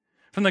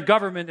from the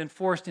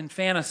government-enforced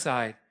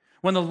infanticide.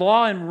 When the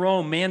law in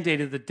Rome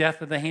mandated the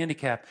death of the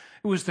handicapped,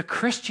 it was the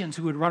Christians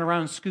who would run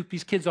around and scoop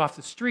these kids off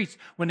the streets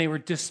when they were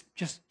just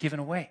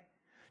given away,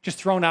 just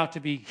thrown out to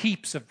be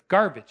heaps of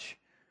garbage.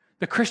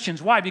 The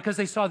Christians, why? Because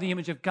they saw the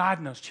image of God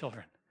in those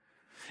children.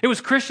 It was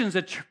Christians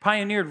that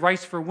pioneered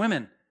rights for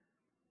women.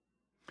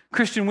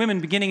 Christian women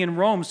beginning in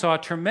Rome saw a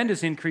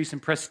tremendous increase in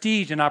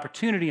prestige and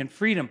opportunity and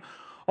freedom,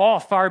 all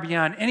far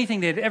beyond anything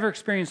they had ever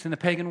experienced in the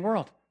pagan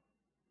world.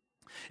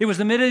 It was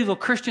the medieval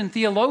Christian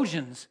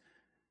theologians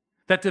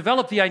that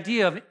developed the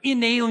idea of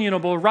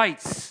inalienable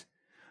rights,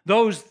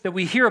 those that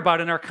we hear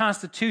about in our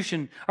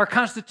Constitution. Our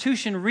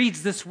Constitution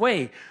reads this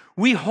way: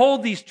 we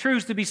hold these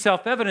truths to be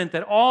self-evident,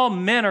 that all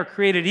men are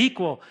created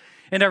equal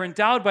and are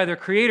endowed by their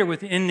Creator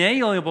with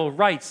inalienable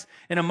rights,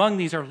 and among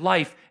these are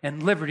life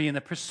and liberty and the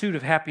pursuit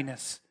of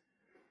happiness.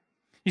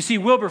 You see,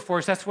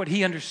 Wilberforce, that's what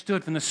he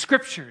understood from the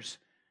Scriptures.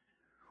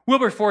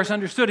 Wilberforce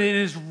understood it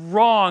is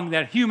wrong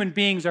that human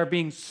beings are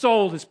being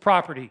sold as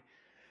property.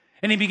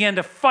 And he began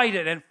to fight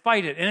it.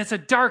 And it's a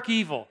dark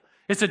evil.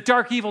 It's a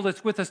dark evil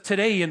that's with us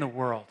today in the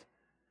world.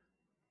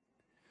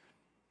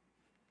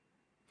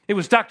 It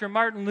was Dr.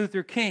 Martin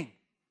Luther King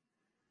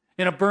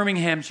in a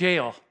Birmingham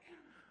jail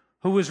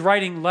who was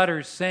writing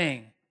letters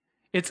saying,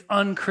 it's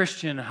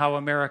unchristian how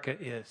America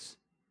is.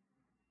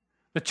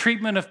 The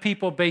treatment of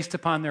people based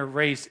upon their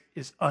race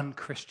is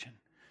unchristian.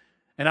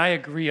 And I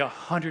agree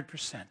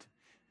 100%.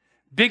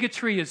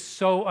 Bigotry is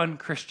so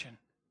unchristian.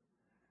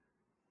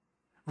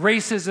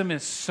 Racism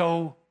is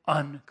so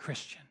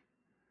unchristian.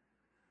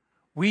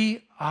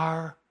 We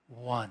are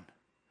one.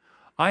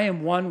 I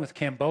am one with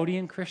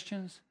Cambodian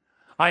Christians.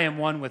 I am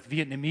one with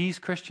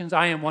Vietnamese Christians.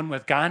 I am one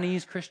with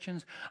Ghanese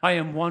Christians. I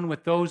am one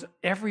with those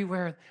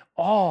everywhere.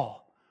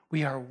 All.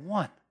 We are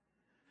one.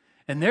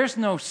 And there's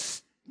no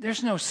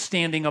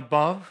standing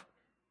above,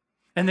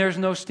 and there's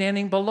no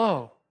standing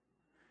below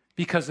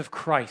because of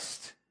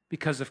Christ.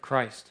 Because of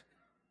Christ.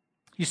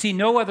 You see,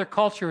 no other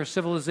culture or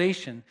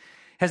civilization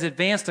has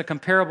advanced a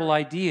comparable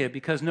idea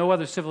because no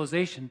other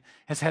civilization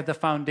has had the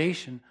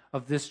foundation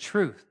of this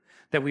truth,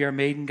 that we are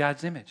made in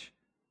God's image.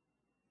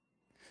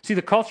 See,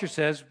 the culture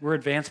says we're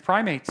advanced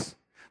primates.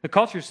 The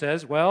culture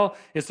says, well,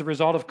 it's the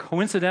result of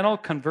coincidental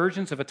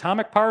convergence of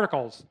atomic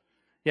particles.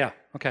 Yeah,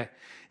 okay.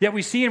 Yet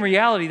we see in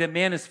reality that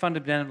man is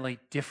fundamentally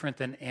different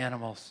than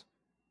animals.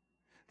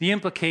 The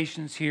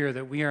implications here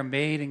that we are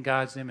made in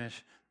God's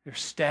image, they're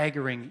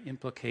staggering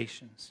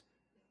implications.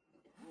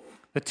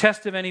 The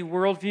test of any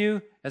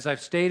worldview, as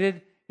I've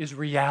stated, is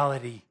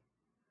reality.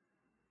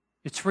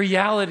 It's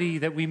reality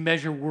that we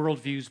measure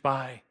worldviews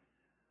by.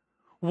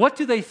 What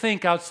do they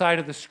think outside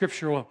of the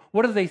scriptural?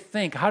 What do they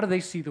think? How do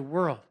they see the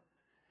world?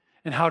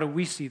 And how do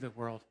we see the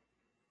world?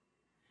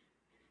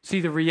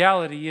 See, the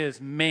reality is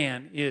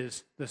man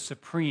is the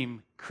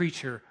supreme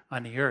creature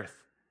on the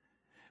earth.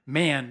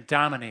 Man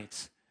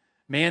dominates.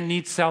 Man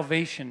needs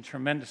salvation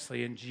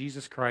tremendously in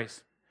Jesus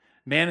Christ.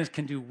 Man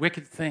can do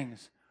wicked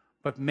things.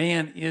 But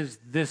man is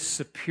this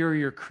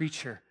superior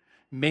creature,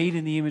 made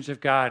in the image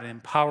of God,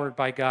 empowered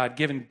by God,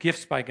 given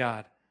gifts by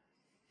God.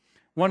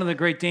 One of the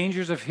great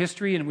dangers of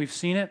history, and we've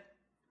seen it,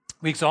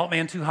 we exalt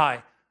man too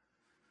high.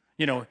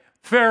 You know,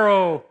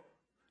 Pharaoh,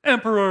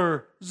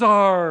 emperor,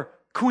 czar,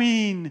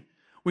 queen.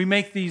 We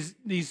make these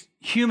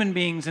human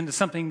beings into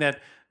something that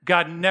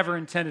God never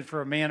intended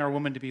for a man or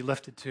woman to be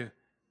lifted to.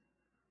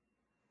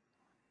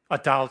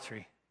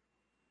 Idolatry.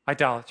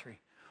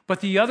 But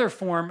the other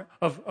form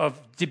of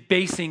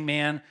debasing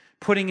man,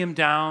 putting him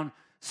down,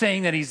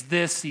 saying that he's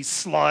this, he's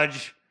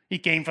sludge, he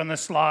came from the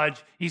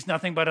sludge, he's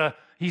nothing but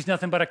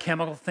a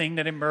chemical thing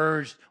that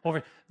emerged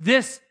over.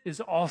 This is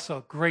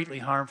also greatly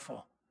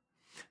harmful.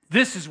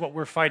 This is what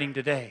we're fighting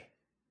today.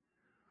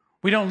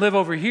 We don't live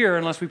over here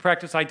unless we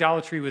practice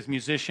idolatry with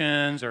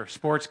musicians or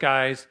sports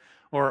guys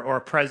or a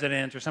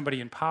president or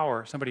somebody in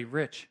power, somebody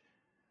rich.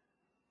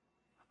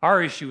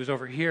 Our issue is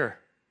over here.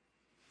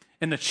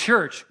 In the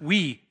church,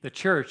 we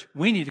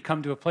need to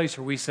come to a place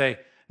where we say,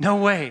 no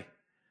way.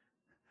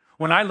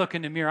 When I look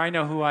in the mirror, I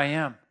know who I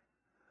am.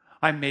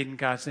 I'm made in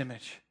God's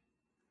image.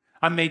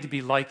 I'm made to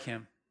be like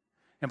Him.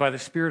 And by the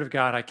Spirit of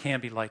God, I can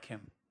be like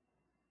Him.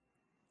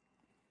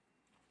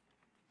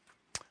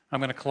 I'm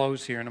going to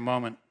close here in a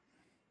moment.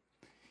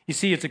 You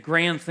see, it's a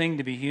grand thing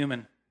to be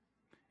human.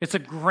 It's a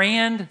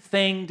grand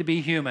thing to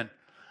be human.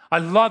 I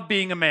love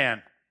being a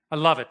man. I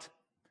love it.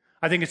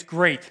 I think it's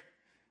great.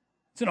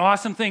 It's an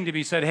awesome thing to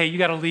be said, hey, you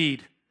got to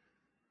lead.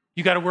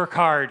 You got to work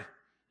hard.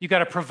 You got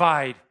to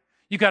provide.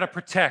 You got to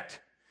protect.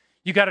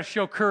 You got to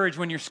show courage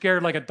when you're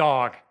scared like a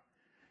dog.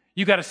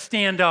 You got to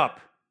stand up.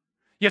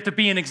 You have to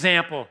be an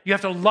example. You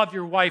have to love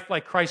your wife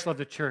like Christ loved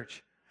the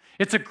church.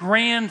 It's a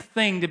grand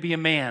thing to be a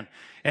man,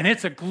 and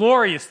it's a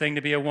glorious thing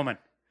to be a woman.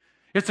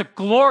 It's a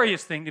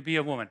glorious thing to be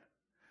a woman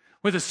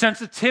with the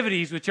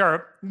sensitivities which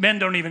are, men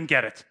don't even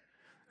get it.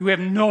 We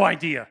have no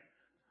idea.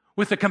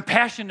 With the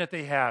compassion that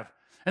they have,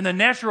 and the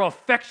natural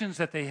affections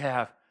that they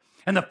have,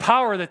 and the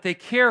power that they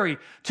carry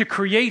to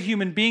create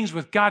human beings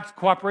with God's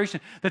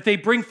cooperation, that they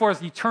bring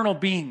forth eternal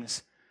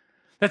beings,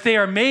 that they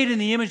are made in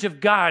the image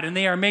of God, and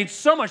they are made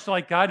so much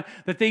like God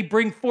that they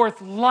bring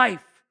forth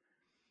life.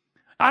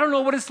 I don't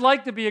know what it's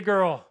like to be a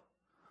girl.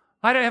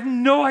 I have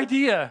no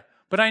idea,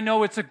 but I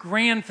know it's a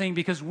grand thing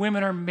because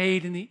women are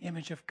made in the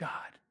image of God.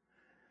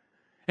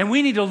 And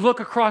we need to look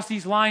across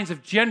these lines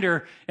of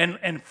gender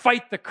and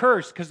fight the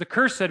curse, because the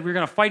curse said we're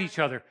going to fight each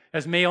other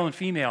as male and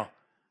female.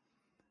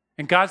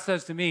 And God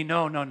says to me,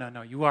 no,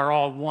 you are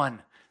all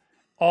one,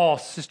 all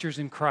sisters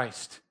in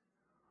Christ,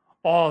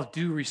 all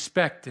due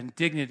respect and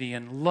dignity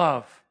and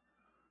love,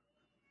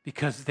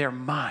 because they're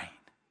mine.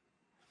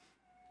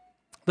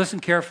 Listen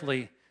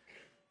carefully.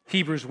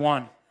 Hebrews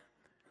 1.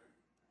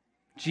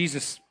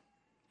 Jesus,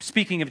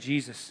 speaking of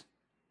Jesus.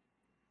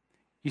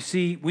 You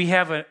see, we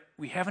have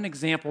an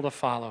example to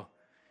follow.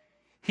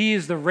 He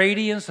is the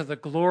radiance of the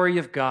glory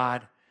of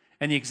God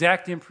and the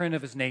exact imprint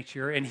of his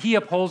nature, and he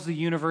upholds the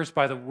universe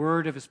by the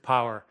word of his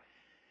power.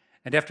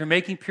 And after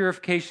making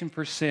purification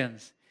for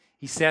sins,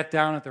 he sat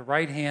down at the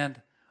right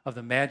hand of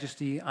the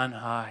Majesty on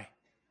high.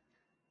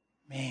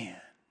 Man.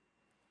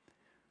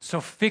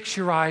 So fix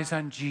your eyes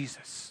on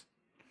Jesus.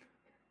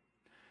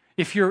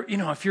 If you're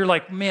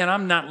like, man,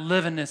 I'm not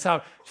living this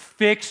out,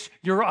 fix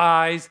your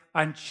eyes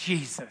on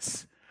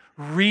Jesus.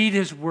 Read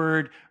his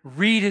word,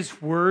 read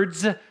his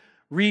words,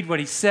 read what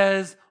he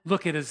says,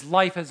 look at his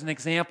life as an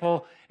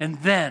example, and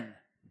then,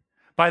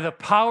 by the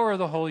power of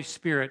the Holy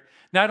Spirit,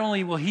 not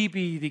only will he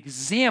be the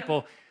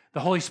example, the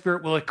Holy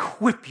Spirit will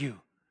equip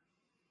you.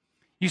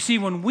 You see,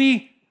 when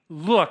we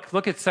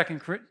look at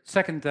 2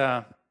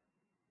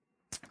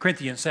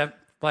 Corinthians,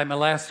 by my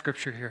last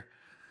scripture here.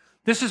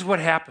 This is what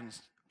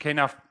happens. Okay,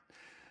 now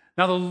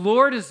the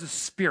Lord is the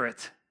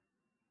Spirit.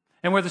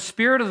 And where the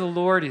Spirit of the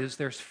Lord is,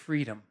 there's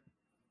freedom.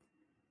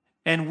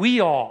 And we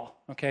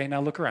all, okay,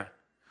 now look around.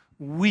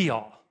 We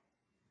all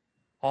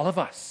of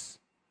us,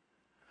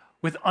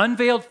 with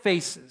unveiled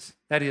faces,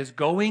 that is,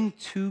 going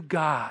to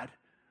God,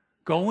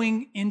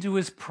 going into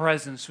his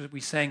presence, what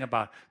we sang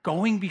about,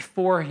 going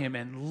before him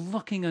and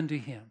looking unto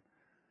him,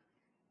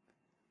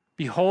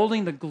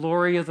 beholding the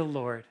glory of the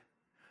Lord,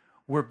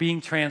 we're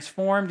being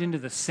transformed into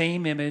the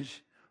same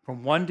image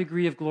from one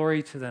degree of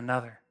glory to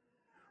another.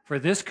 For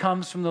this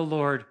comes from the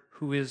Lord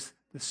who is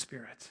the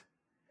Spirit.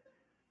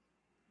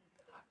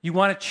 You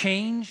want to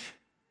change?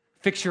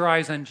 Fix your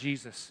eyes on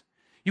Jesus.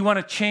 You want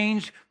to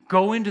change?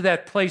 Go into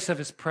that place of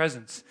his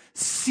presence.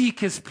 Seek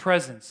his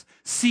presence.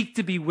 Seek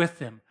to be with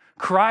him.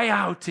 Cry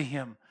out to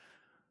him.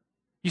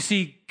 You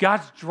see,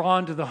 God's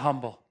drawn to the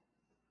humble.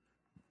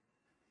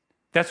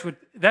 That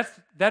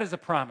is a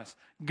promise.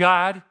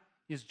 God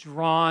is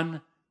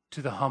drawn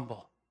to the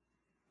humble.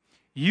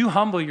 You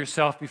humble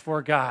yourself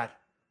before God.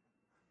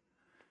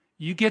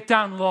 You get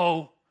down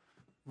low,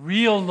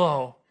 real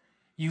low.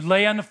 You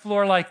lay on the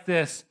floor like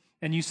this,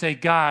 and you say,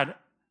 God,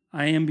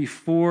 I am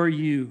before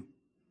you.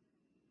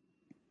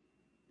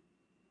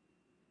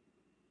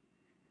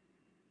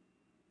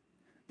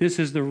 This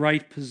is the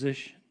right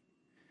position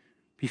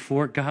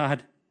before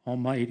God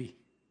Almighty.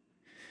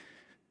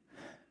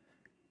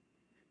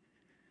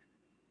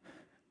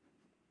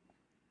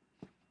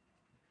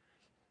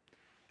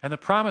 And the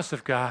promise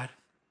of God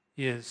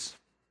is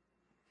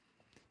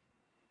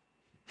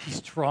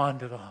he's drawn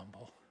to the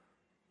humble.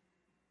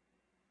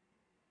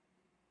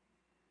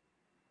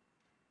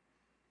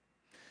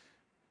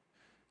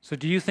 So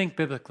do you think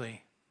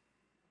biblically?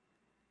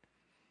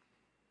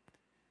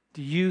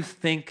 Do you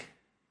think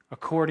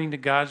according to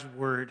God's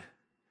word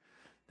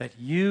that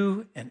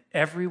you and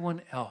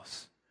everyone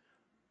else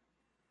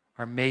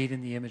are made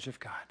in the image of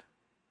God?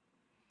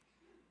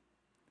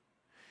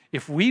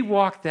 If we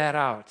walk that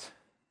out,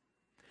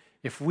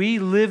 if we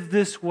live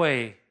this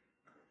way,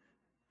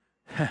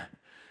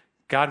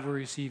 God will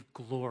receive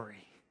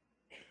glory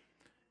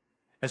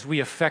as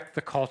we affect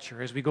the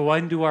culture, as we go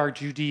into our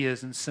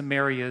Judeas and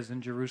Samarias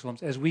and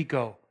Jerusalems, as we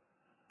go.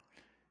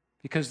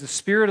 Because the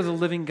Spirit of the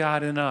living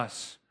God in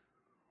us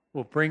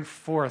will bring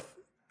forth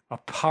a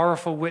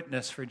powerful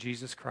witness for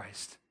Jesus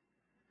Christ.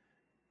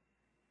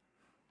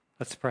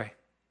 Let's pray.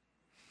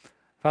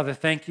 Father,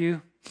 thank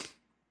you.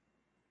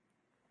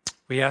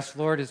 We ask,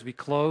 Lord, as we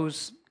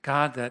close,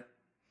 God, that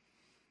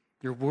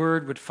your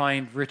word would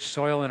find rich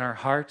soil in our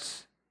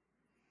hearts.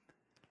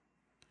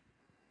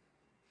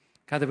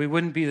 God, that we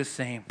wouldn't be the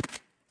same.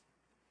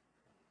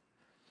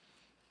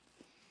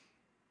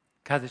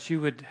 God, that you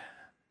would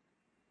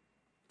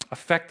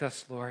affect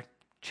us, Lord.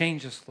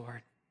 Change us,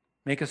 Lord.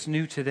 Make us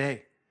new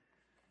today.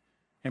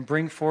 And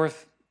bring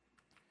forth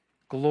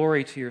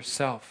glory to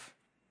yourself.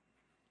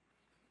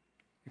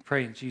 We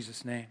pray in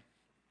Jesus' name.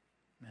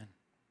 Amen.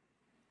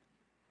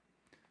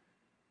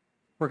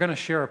 We're going to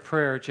share a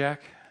prayer,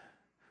 Jack.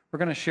 We're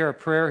going to share a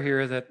prayer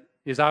here that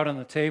is out on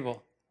the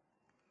table.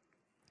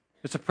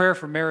 It's a prayer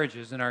for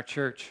marriages in our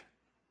church.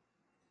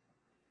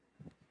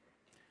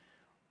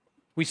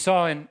 We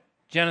saw in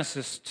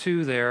Genesis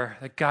 2 there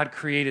that God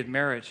created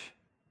marriage,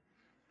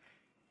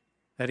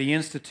 that he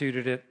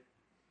instituted it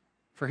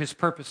for his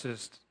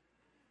purposes.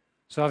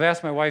 So I've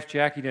asked my wife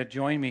Jackie to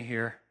join me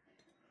here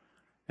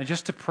and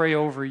just to pray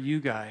over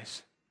you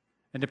guys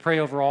and to pray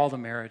over all the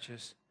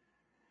marriages.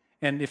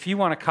 And if you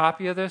want a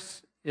copy of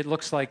this, it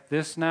looks like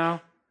this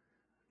now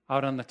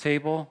out on the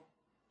table.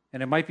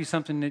 And it might be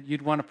something that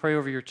you'd want to pray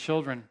over your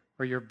children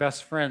or your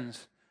best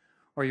friends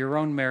or your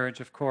own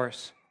marriage, of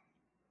course.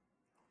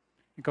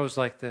 It goes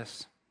like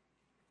this.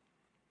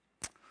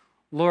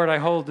 Lord, I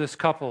hold this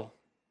couple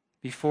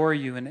before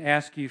you and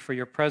ask you for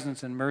your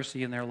presence and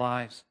mercy in their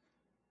lives.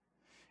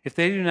 If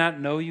they do not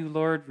know you,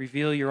 Lord,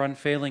 reveal your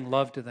unfailing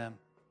love to them.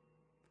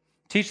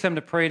 Teach them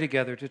to pray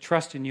together, to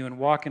trust in you and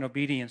walk in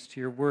obedience to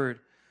your word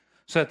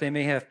so that they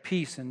may have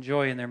peace and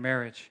joy in their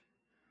marriage.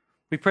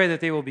 We pray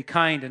that they will be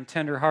kind and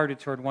tender-hearted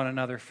toward one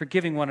another,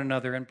 forgiving one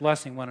another and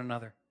blessing one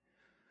another.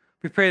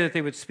 We pray that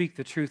they would speak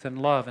the truth in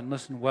love and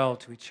listen well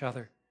to each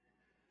other.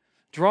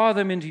 Draw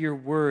them into your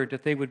word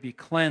that they would be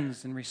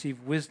cleansed and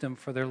receive wisdom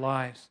for their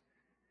lives.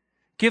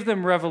 Give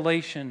them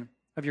revelation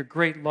of your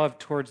great love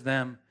towards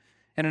them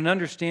and an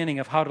understanding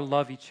of how to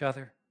love each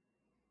other.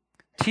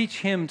 Teach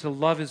him to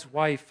love his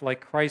wife like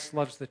Christ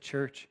loves the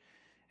church,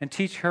 and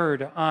teach her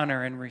to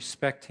honor and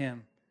respect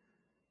him.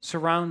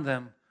 Surround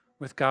them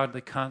with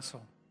godly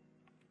counsel.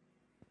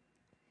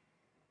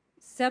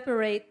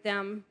 Separate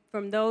them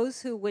from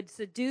those who would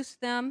seduce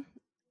them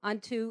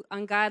unto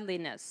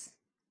ungodliness.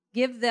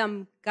 Give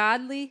them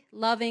godly,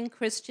 loving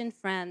Christian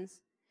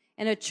friends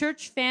and a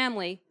church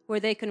family where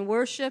they can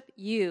worship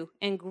you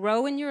and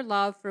grow in your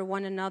love for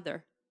one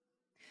another.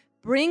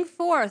 Bring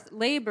forth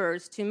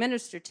laborers to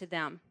minister to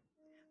them.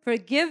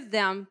 Forgive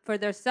them for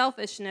their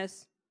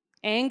selfishness,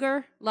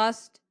 anger,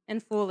 lust,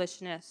 and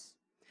foolishness.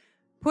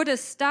 Put a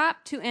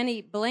stop to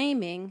any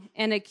blaming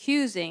and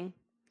accusing.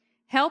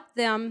 Help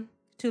them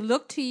to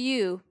look to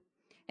you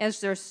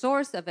as their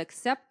source of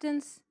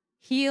acceptance,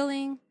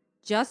 healing,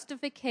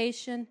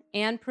 justification,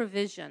 and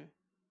provision.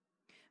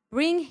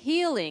 Bring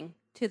healing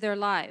to their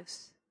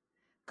lives.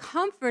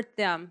 Comfort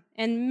them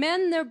and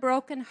mend their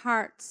broken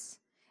hearts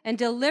and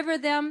deliver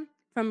them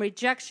from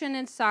rejection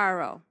and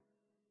sorrow.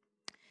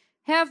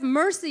 Have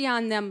mercy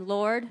on them,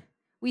 Lord.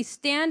 We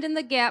stand in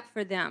the gap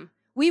for them.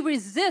 We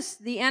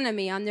resist the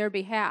enemy on their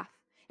behalf,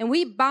 and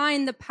we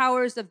bind the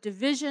powers of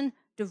division,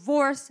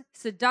 divorce,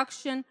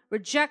 seduction,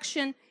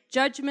 rejection,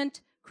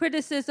 judgment,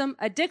 criticism,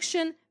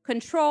 addiction,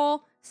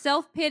 control,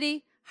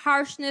 self-pity,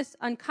 harshness,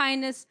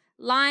 unkindness,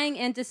 lying,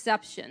 and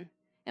deception.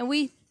 And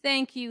we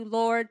thank you,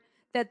 Lord,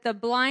 that the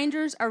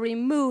blinders are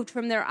removed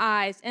from their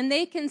eyes and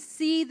they can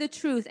see the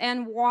truth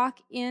and walk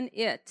in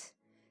it.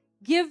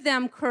 Give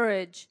them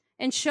courage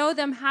and show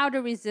them how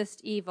to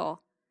resist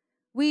evil.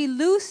 We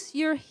loose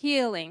your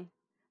healing,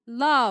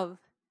 love,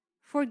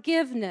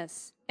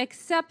 forgiveness,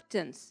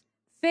 acceptance,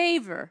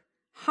 favor,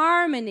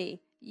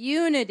 harmony,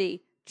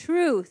 unity,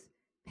 truth,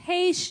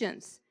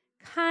 patience,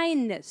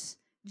 kindness,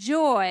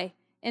 joy,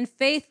 and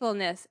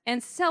faithfulness,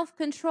 and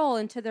self-control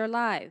into their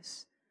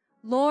lives.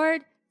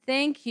 Lord,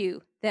 thank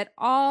you that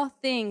all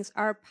things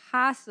are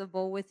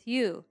possible with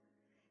you.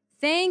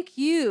 Thank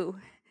you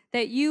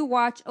that you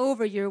watch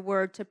over your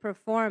word to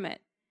perform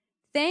it.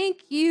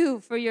 Thank you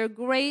for your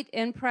great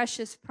and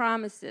precious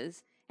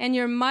promises and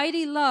your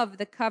mighty love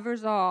that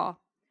covers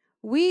all.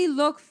 We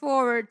look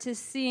forward to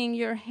seeing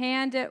your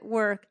hand at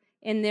work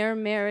in their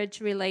marriage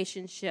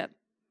relationship.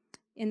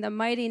 In the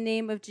mighty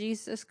name of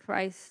Jesus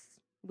Christ,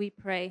 we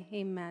pray.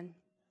 Amen.